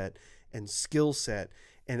asset and skill set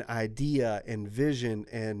and idea and vision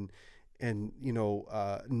and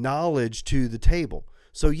knowledge to the table.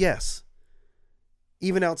 So yes,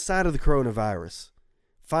 even outside of the coronavirus,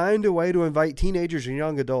 find a way to invite teenagers and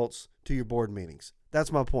young adults to your board meetings.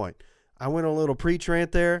 That's my point. I went on a little preach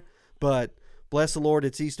rant there, but bless the Lord,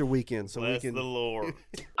 it's Easter weekend, so bless the Lord.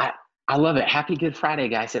 I love it. Happy Good Friday,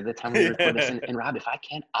 guys, at the time we record this. And Rob, if I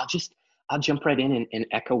can, I'll jump right in and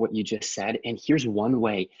echo what you just said. And here's one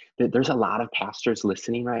way that there's a lot of pastors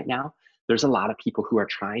listening right now. There's a lot of people who are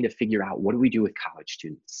trying to figure out, what do we do with college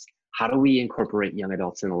students? How do we incorporate young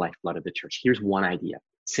adults in the lifeblood of the church? Here's one idea,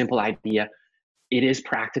 simple idea. It is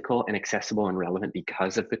practical and accessible and relevant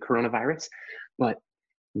because of the coronavirus, but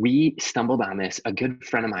we stumbled on this. A good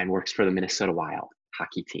friend of mine works for the Minnesota Wild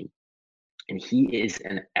hockey team, and he is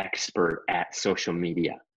an expert at social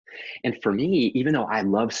media. And for me, even though I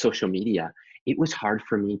love social media, it was hard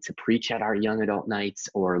for me to preach at our young adult nights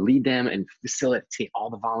or lead them and facilitate all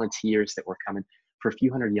the volunteers that were coming for a few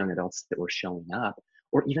hundred young adults that were showing up,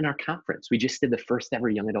 or even our conference. We just did the first ever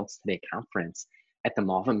Young Adults Today conference at the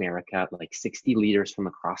Mall of America, like 60 leaders from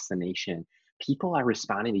across the nation. People are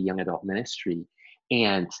responding to young adult ministry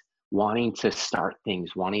and wanting to start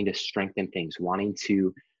things, wanting to strengthen things, wanting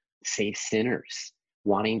to save sinners,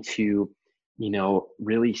 wanting to,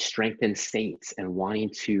 really strengthen saints, and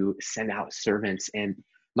wanting to send out servants. And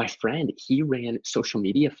my friend, he ran social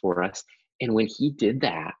media for us. And when he did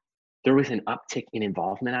that, there was an uptick in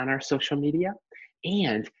involvement on our social media.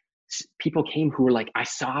 And people came who were like, I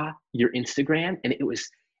saw your Instagram and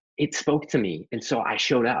it spoke to me. And so I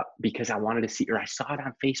showed up because I wanted to see, or I saw it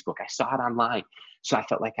on Facebook, I saw it online. So I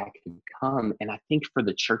felt like I could come. And I think for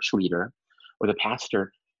the church leader or the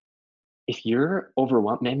pastor, if you're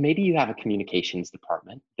overwhelmed, maybe you have a communications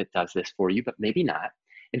department that does this for you, but maybe not.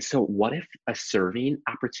 And so what if a serving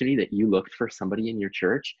opportunity that you looked for somebody in your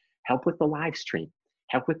church, help with the live stream,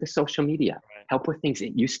 help with the social media, help with things.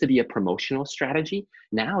 It used to be a promotional strategy.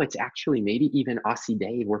 Now it's actually maybe even Aussie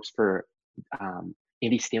Dave works for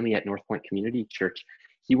Andy Stanley at North Point Community Church.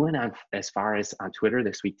 He went on as far as on Twitter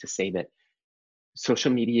this week to say that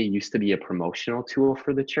social media used to be a promotional tool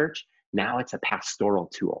for the church. Now it's a pastoral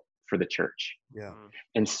tool for the church. Yeah.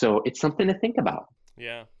 And so it's something to think about.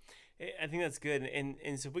 Yeah. I think that's good. And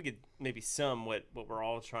so if we could maybe sum what we're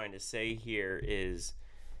all trying to say here is,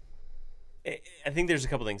 I think there's a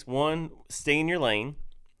couple things. One, stay in your lane.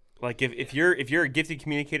 Like if you're a gifted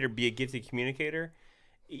communicator, be a gifted communicator.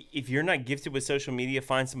 If you're not gifted with social media,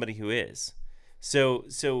 find somebody who is. So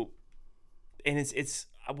and it's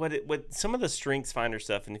what some of the strengths finder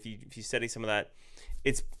stuff, and if you study some of that,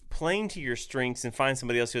 it's playing to your strengths and find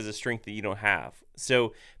somebody else who has a strength that you don't have.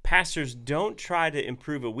 So pastors, don't try to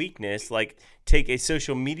improve a weakness, like take a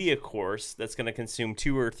social media course that's going to consume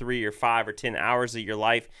 2 or 3 or 5 or 10 hours of your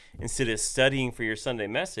life instead of studying for your Sunday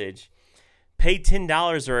message. Pay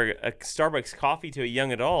 $10 or a Starbucks coffee to a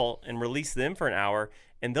young adult and release them for an hour,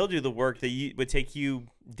 and they'll do the work that would take you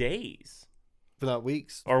days. If not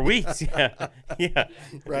weeks. Or weeks, yeah. Yeah.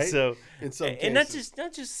 Right? So, in some and cases.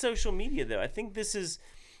 not just social media, though. I think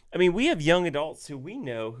we have young adults who we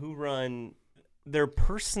know who run their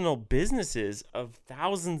personal businesses of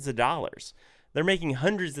thousands of dollars. They're making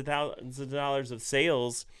hundreds of thousands of dollars of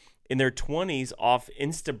sales in their 20s off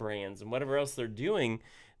Insta brands and whatever else they're doing.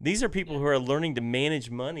 These are people who are learning to manage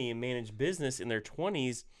money and manage business in their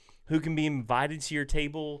 20s who can be invited to your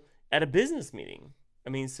table at a business meeting.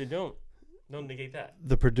 So don't negate that.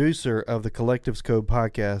 The producer of the Collectives Code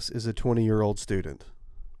podcast is a 20-year-old student.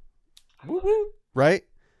 Woo-woo. Right?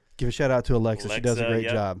 Give a shout out to Alexa. She does a great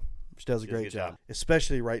yep. job. She does a She does a great good job. job.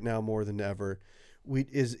 Especially right now more than ever.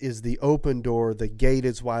 Is the open door, the gate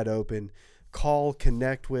is wide open. Call,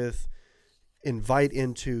 connect with, invite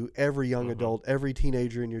into every young adult, every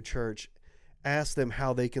teenager in your church. Ask them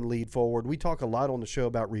how they can lead forward. We talk a lot on the show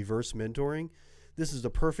about reverse mentoring. This is the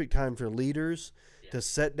perfect time for leaders to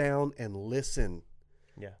sit down and listen.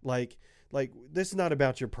 Yeah. Like this is not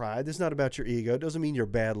about your pride. This is not about your ego. It doesn't mean you're a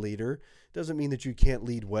bad leader. It doesn't mean that you can't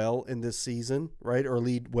lead well in this season, right? Or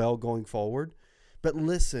lead well going forward. But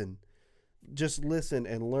listen. Just listen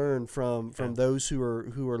and learn from those who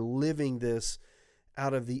are living this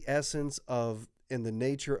out of the essence of and the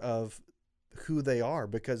nature of who they are,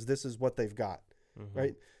 because this is what they've got,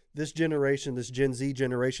 right? this generation, this Gen Z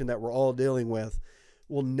generation that we're all dealing with,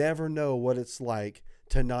 will never know what it's like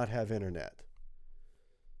to not have internet.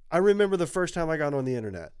 I remember the first time I got on the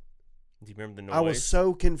internet. Do you remember the noise? I was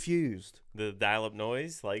so confused. The dial-up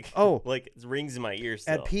noise, like like it rings in my ears.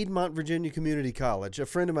 At Piedmont, Virginia Community College, a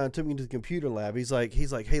friend of mine took me to the computer lab. He's like,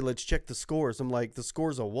 hey, let's check the scores. I'm like, the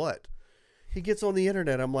scores of what? He gets on the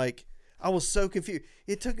internet. I'm like, I was so confused.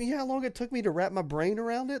 It took me how long it took me to wrap my brain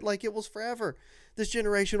around it. Like, it was forever. This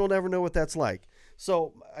generation will never know what that's like.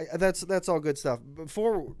 So that's all good stuff.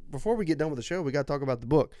 Before we get done with the show, we got to talk about the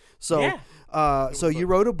book. So you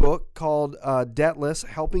wrote a book called Debtless: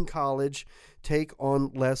 Helping College Take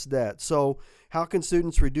on Less Debt. So how can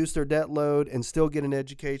students reduce their debt load and still get an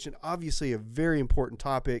education? Obviously a very important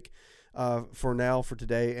topic for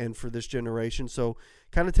today, and for this generation. So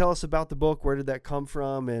kind of tell us about the book. Where did that come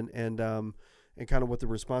from, and kind of what the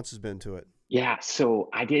response has been to it? Yeah, so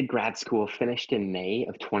I did grad school, finished in May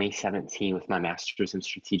of 2017 with my master's in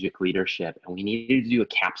strategic leadership, and we needed to do a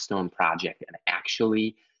capstone project and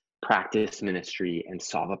actually practice ministry and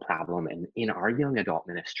solve a problem. And in our young adult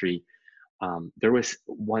ministry, there was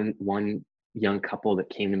one young couple that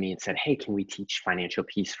came to me and said, "Hey, can we teach financial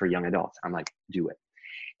peace for young adults?" I'm like, "Do it."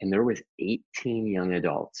 And there was 18 young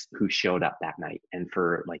adults who showed up that night. And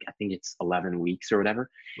for like, I think it's 11 weeks or whatever.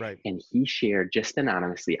 Right. And he shared just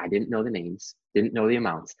anonymously. I didn't know the names, didn't know the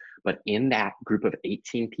amounts, but in that group of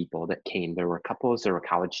 18 people that came, there were couples, there were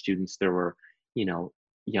college students, there were,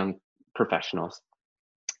 young professionals.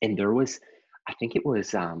 And there was, I think it was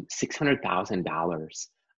 $600,000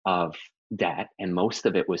 of debt, and most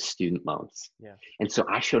of it was student loans. Yeah. And so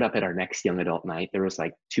I showed up at our next young adult night. There was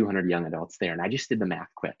like 200 young adults there, and I just did the math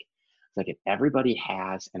quick. It's like, if everybody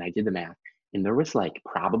has, and I did the math, and there was like,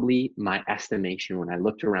 probably my estimation when I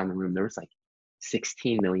looked around the room, there was like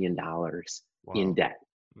 $16 million in debt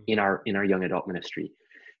in our young adult ministry.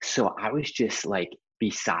 So I was just like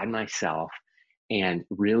beside myself and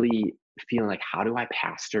really feeling like, how do I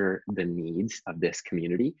pastor the needs of this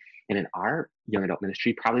community? And in our young adult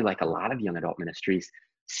ministry, probably like a lot of young adult ministries,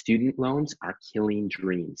 student loans are killing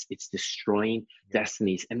dreams. It's destroying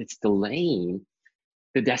destinies, and it's delaying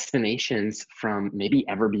the destinations from maybe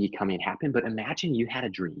ever becoming happen. But imagine you had a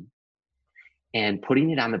dream and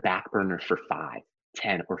putting it on the back burner for 5,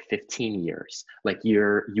 10, or 15 years. Like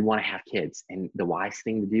you want to have kids, and the wise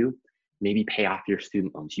thing to do, maybe pay off your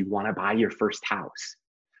student loans. You want to buy your first house.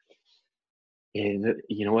 And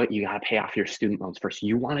you know what? You got to pay off your student loans first.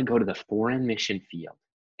 You want to go to the foreign mission field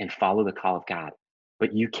and follow the call of God,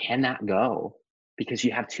 but you cannot go because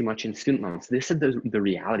you have too much in student loans. This is the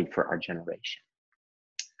reality for our generation.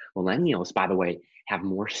 Millennials, by the way, have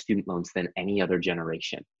more student loans than any other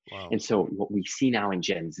generation. Wow. And so what we see now in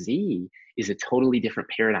Gen Z is a totally different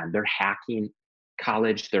paradigm. They're hacking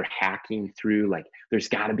college, they're hacking through, like, there's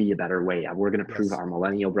got to be a better way. We're going to prove our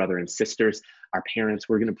millennial brother and sisters, our parents,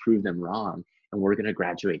 we're going to prove them wrong, and we're going to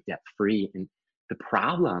graduate debt free. And the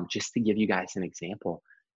problem, just to give you guys an example,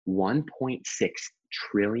 $1.6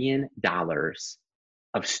 trillion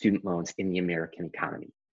of student loans in the American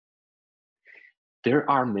economy. There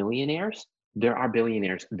are millionaires, there are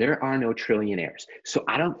billionaires, there are no trillionaires. So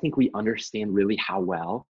I don't think we understand really how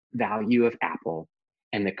well value of Apple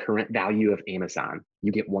and the current value of Amazon,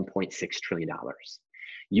 you get $1.6 trillion.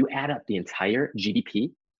 You add up the entire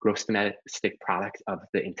GDP, gross domestic product, of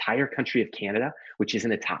the entire country of Canada, which is in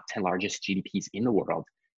the top 10 largest GDPs in the world,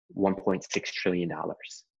 $1.6 trillion.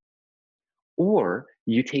 Or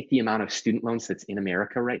you take the amount of student loans that's in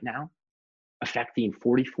America right now, affecting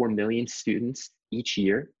 44 million students each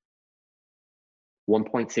year,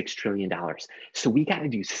 $1.6 trillion. So we got to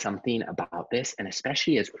do something about this. And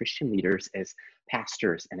especially as Christian leaders, as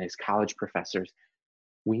pastors, and as college professors,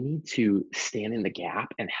 we need to stand in the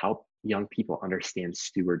gap and help young people understand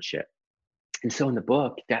stewardship. And so in the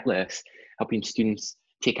book, Debtless: Helping Students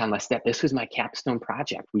Take on Less Debt, this was my capstone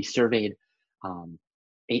project. We surveyed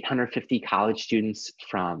 850 college students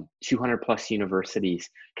from 200 plus universities,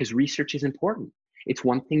 because research is important. It's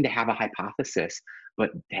one thing to have a hypothesis,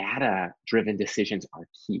 but data-driven decisions are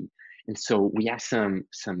key. And so we have some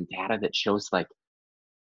data that shows like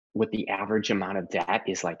what the average amount of debt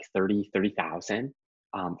is, like 30,000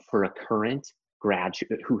 for a current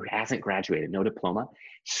graduate who hasn't graduated, no diploma.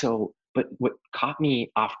 So, but what caught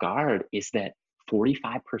me off guard is that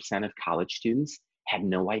 45% of college students had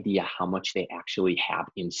no idea how much they actually have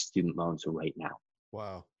in student loans right now.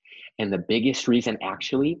 Wow. And the biggest reason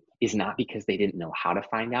actually is not because they didn't know how to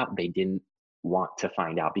find out. They didn't want to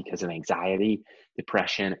find out because of anxiety,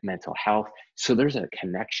 depression, mental health. So there's a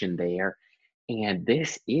connection there. And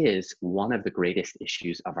this is one of the greatest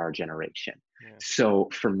issues of our generation. Yeah. So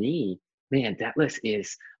for me, man, Debtless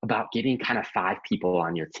is about getting kind of 5 people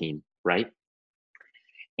on your team, right?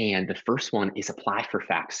 And the first one is apply for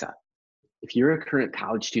FAFSA. If you're a current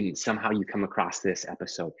college student, somehow you come across this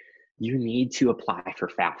episode, you need to apply for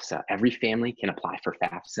FAFSA. Every family can apply for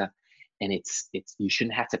FAFSA, and it's you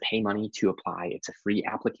shouldn't have to pay money to apply. It's a free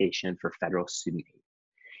application for federal student aid.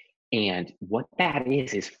 And what that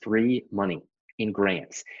is free money in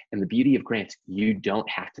grants. And the beauty of grants, you don't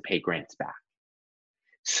have to pay grants back.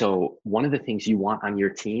 So one of the things you want on your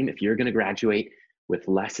team, if you're going to graduate with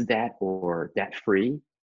less debt or debt free,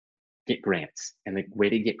 get grants. And the way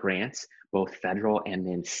to get grants, both federal and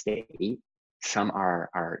then state, some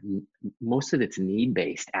are most of it's need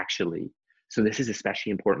based actually. So this is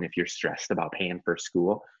especially important if you're stressed about paying for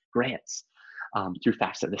school. Grants through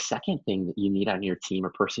FAFSA. The second thing that you need on your team,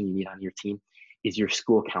 or person you need on your team, is your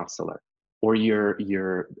school counselor or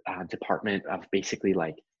your department of basically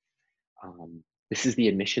like this is the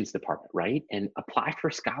admissions department, right? And apply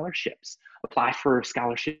for scholarships. Apply for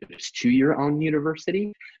scholarships to your own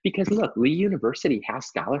university, because look, Lee University has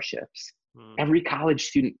scholarships. Every college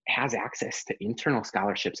student has access to internal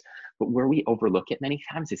scholarships, but where we overlook it many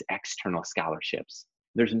times is external scholarships.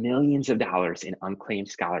 There's millions of dollars in unclaimed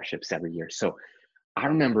scholarships every year. So I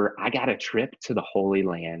remember I got a trip to the Holy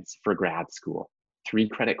Lands for grad school,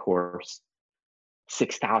 3-credit course,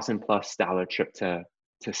 $6,000+ trip to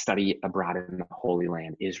study abroad in the Holy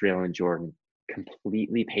Land, Israel and Jordan,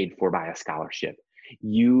 completely paid for by a scholarship.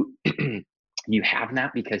 You you have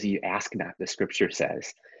not because you ask not, the scripture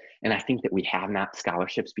says. And I think that we have not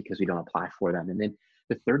scholarships because we don't apply for them. And then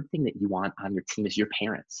the third thing that you want on your team is your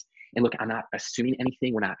parents. And look, I'm not assuming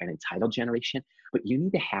anything. We're not an entitled generation, but you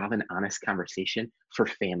need to have an honest conversation for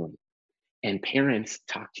family. And parents,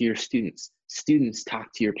 talk to your students. Students,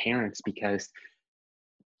 talk to your parents, because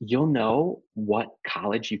you'll know what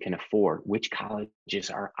college you can afford, which colleges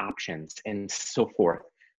are options, and so forth,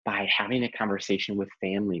 by having a conversation with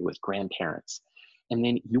family, with grandparents. And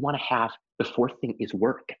then you want to have, the fourth thing is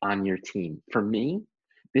work on your team. For me,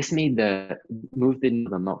 this made the move the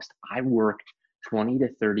most. I worked 20 to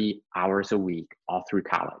 30 hours a week all through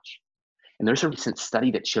college. And there's a recent study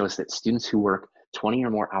that shows that students who work 20 or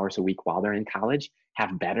more hours a week while they're in college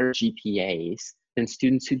have better GPAs than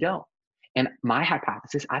students who don't. And my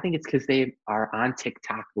hypothesis, I think it's because they are on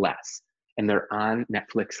TikTok less and they're on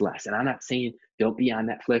Netflix less. And I'm not saying don't be on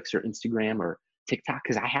Netflix or Instagram or TikTok,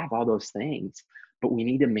 because I have all those things, but we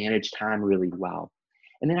need to manage time really well.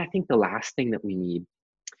 And then I think the last thing that we need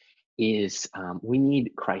is we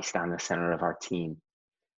need Christ on the center of our team.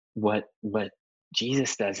 What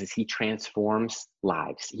Jesus does is he transforms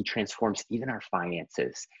lives. He transforms even our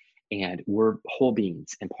finances, and we're whole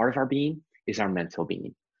beings. And part of our being is our mental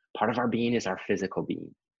being. Part of our being is our physical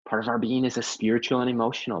being. Part of our being is a spiritual and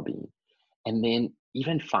emotional being. And then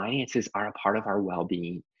even finances are a part of our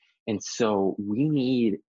well-being. And so we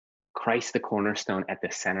need Christ, the cornerstone, at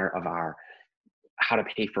the center of our how to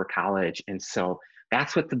pay for college. And so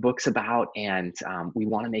that's what the book's about. And we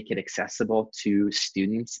want to make it accessible to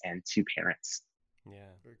students and to parents. Yeah,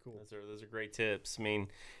 very cool. Those are great tips. I mean,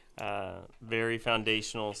 very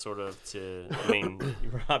foundational sort of to, I mean,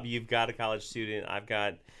 Rob, you've got a college student. I've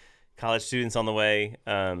got college students on the way.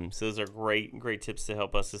 So those are great tips to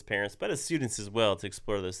help us as parents, but as students as well, to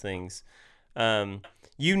explore those things.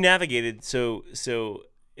 You navigated, so,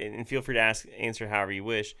 and feel free to answer however you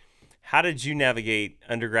wish. How did you navigate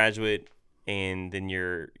undergraduate and then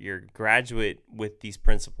your graduate with these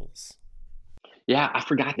principles? Yeah, I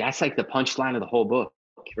forgot. That's like the punchline of the whole book,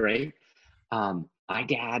 right? My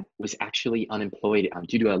dad was actually unemployed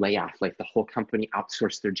due to a layoff. Like the whole company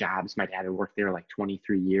outsourced their jobs. My dad had worked there like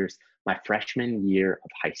 23 years, my freshman year of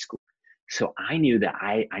high school. So I knew that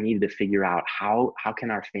I needed to figure out how can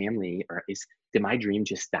our family, did my dream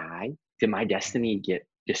just die? Did my destiny get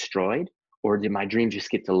destroyed? Or did my dream just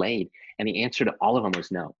get delayed? And the answer to all of them was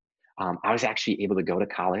no. I was actually able to go to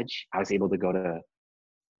college. I was able to go to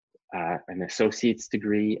an associate's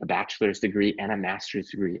degree, a bachelor's degree, and a master's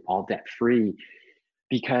degree, all debt free,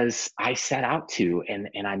 because I set out to,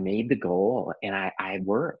 and I made the goal, and I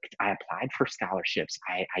worked. I applied for scholarships.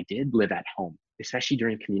 I did live at home, especially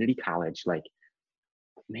during community college. Like,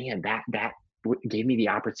 man, that gave me the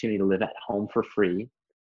opportunity to live at home for free,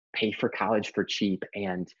 pay for college for cheap,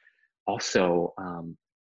 and also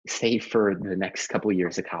save for the next couple of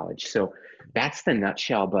years of college. So that's the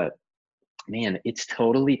nutshell. But man, it's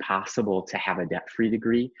totally possible to have a debt-free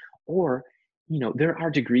degree, or there are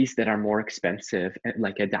degrees that are more expensive,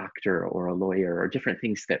 like a doctor or a lawyer or different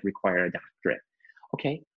things that require a doctorate.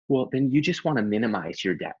 Okay, well, then you just want to minimize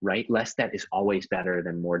your debt, right? Less debt is always better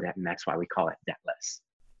than more debt, and that's why we call it debtless.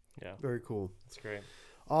 Yeah. Very cool. That's great.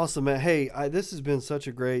 Awesome, man. Hey, this has been such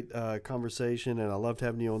a great conversation, and I loved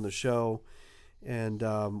having you on the show. And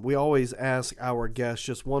we always ask our guests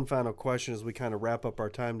just one final question as we kind of wrap up our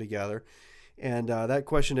time together. And that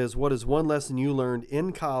question is, what is one lesson you learned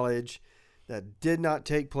in college that did not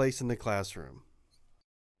take place in the classroom?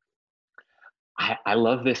 I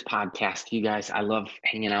love this podcast, you guys. I love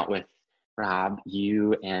hanging out with Rob,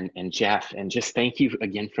 you, and Jeff. And just thank you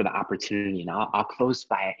again for the opportunity. And I'll close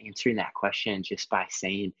by answering that question just by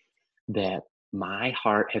saying that my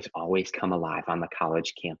heart has always come alive on the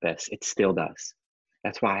college campus. It still does.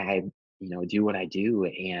 That's why I, do what I do.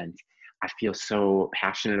 And I feel so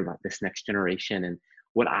passionate about this next generation. And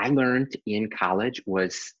what I learned in college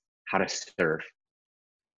was how to serve.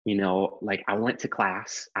 Like I went to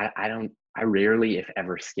class. I rarely, if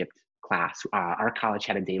ever, skipped class. Our college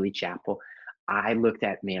had a daily chapel. I looked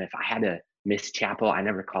at, man, if I had to miss chapel, I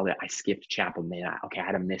never called it, I skipped chapel. Man, I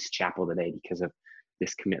had to miss chapel today because of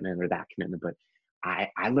this commitment or that commitment. But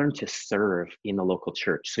I learned to serve in the local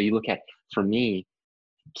church. So you look at, for me,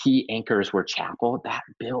 key anchors were chapel. That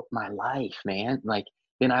built my life, man. Like,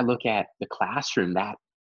 then I look at the classroom that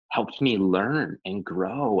helped me learn and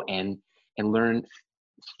grow and learn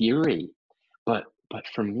theory. But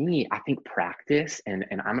for me, I think practice, and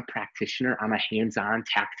I'm a practitioner, I'm a hands-on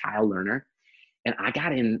tactile learner. And I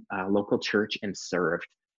got in a local church and served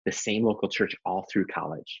the same local church all through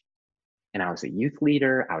college. And I was a youth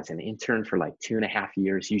leader. I was an intern for like 2.5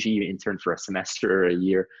 years. Usually you intern for a semester or a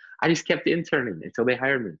year. I just kept interning until they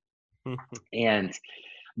hired me.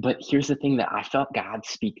 But here's the thing that I felt God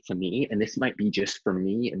speak to me, and this might be just for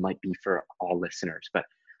me, it might be for all listeners, but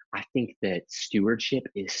I think that stewardship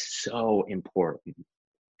is so important.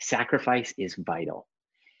 Sacrifice is vital.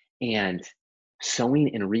 And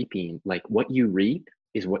sowing and reaping, like what you reap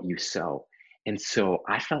is what you sow. And so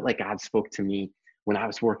I felt like God spoke to me when I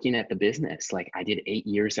was working at the business. Like I did 8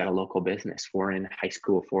 years at a local business, 4 in high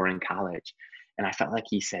school, 4 in college. And I felt like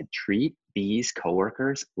he said, treat these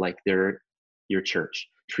coworkers like they're your church.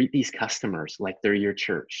 Treat these customers like they're your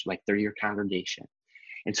church, like they're your congregation.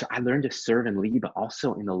 And so I learned to serve and lead, but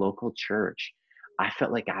also in the local church. I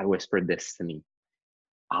felt like God whispered this to me.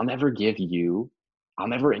 I'll never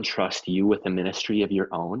entrust you with a ministry of your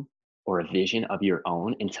own or a vision of your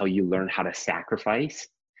own until you learn how to sacrifice,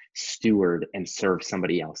 steward, and serve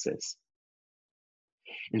somebody else's.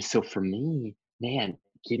 And so for me, man,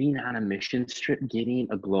 getting on a mission trip, getting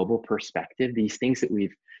a global perspective, these things that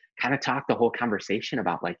we've kind of talked the whole conversation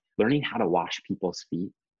about, like learning how to wash people's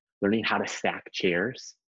feet, learning how to stack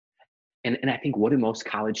chairs. And I think, what do most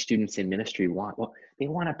college students in ministry want? Well, they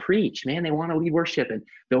want to preach, man. They want to lead worship. And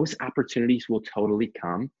those opportunities will totally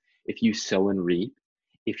come if you sow and reap,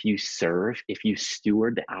 if you serve, if you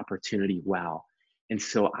steward the opportunity well. And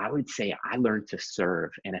so I would say I learned to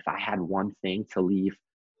serve. And if I had one thing to leave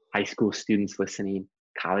high school students listening,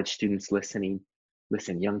 college students listening,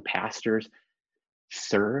 listen, young pastors,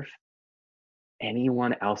 serve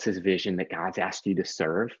anyone else's vision that God's asked you to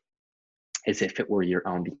serve as if it were your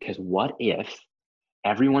own. Because what if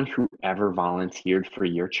everyone who ever volunteered for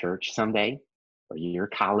your church someday, or your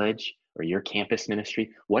college, or your campus ministry,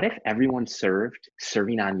 what if everyone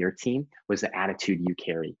serving on your team was the attitude you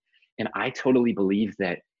carry? And I totally believe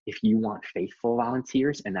that if you want faithful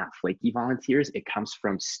volunteers and not flaky volunteers, it comes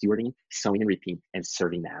from stewarding, sowing and reaping, and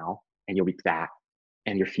serving now, and you'll reap that,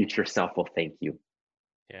 and your future self will thank you.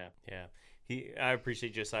 Yeah. I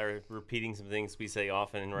appreciate Josiah repeating some things we say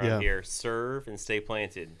often around here. Serve and stay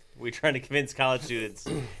planted. We're trying to convince college students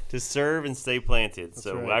to serve and stay planted. That's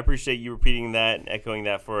so right. I appreciate you repeating that and echoing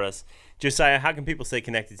that for us. Josiah, how can people stay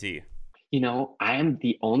connected to you? I am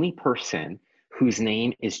the only person whose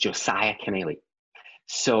name is Josiah Kennealy.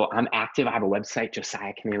 So I'm active. I have a website,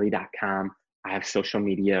 josiahkennealy.com. I have social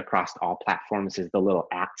media across all platforms. Is the little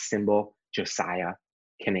 @ symbol, Josiah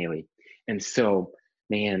Kennealy. And so,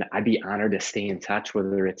 man, I'd be honored to stay in touch,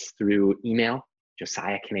 whether it's through email,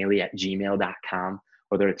 josiahkennealy@gmail.com,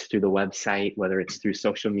 whether it's through the website, whether it's through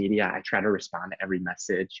social media. I try to respond to every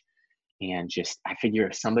message. And I figure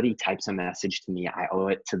if somebody types a message to me, I owe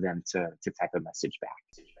it to them to type a message back.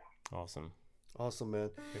 Awesome, man.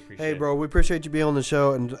 Hey, bro, we appreciate you being on the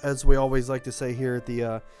show. And as we always like to say here at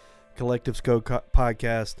the Collective Scope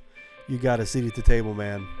podcast, you got a seat at the table,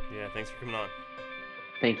 man. Yeah, thanks for coming on.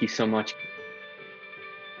 Thank you so much.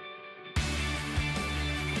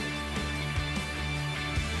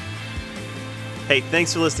 Hey,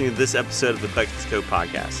 thanks for listening to this episode of the Collective Scope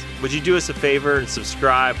podcast. Would you do us a favor and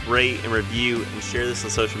subscribe, rate, and review, and share this on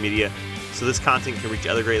social media so this content can reach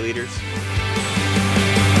other great leaders?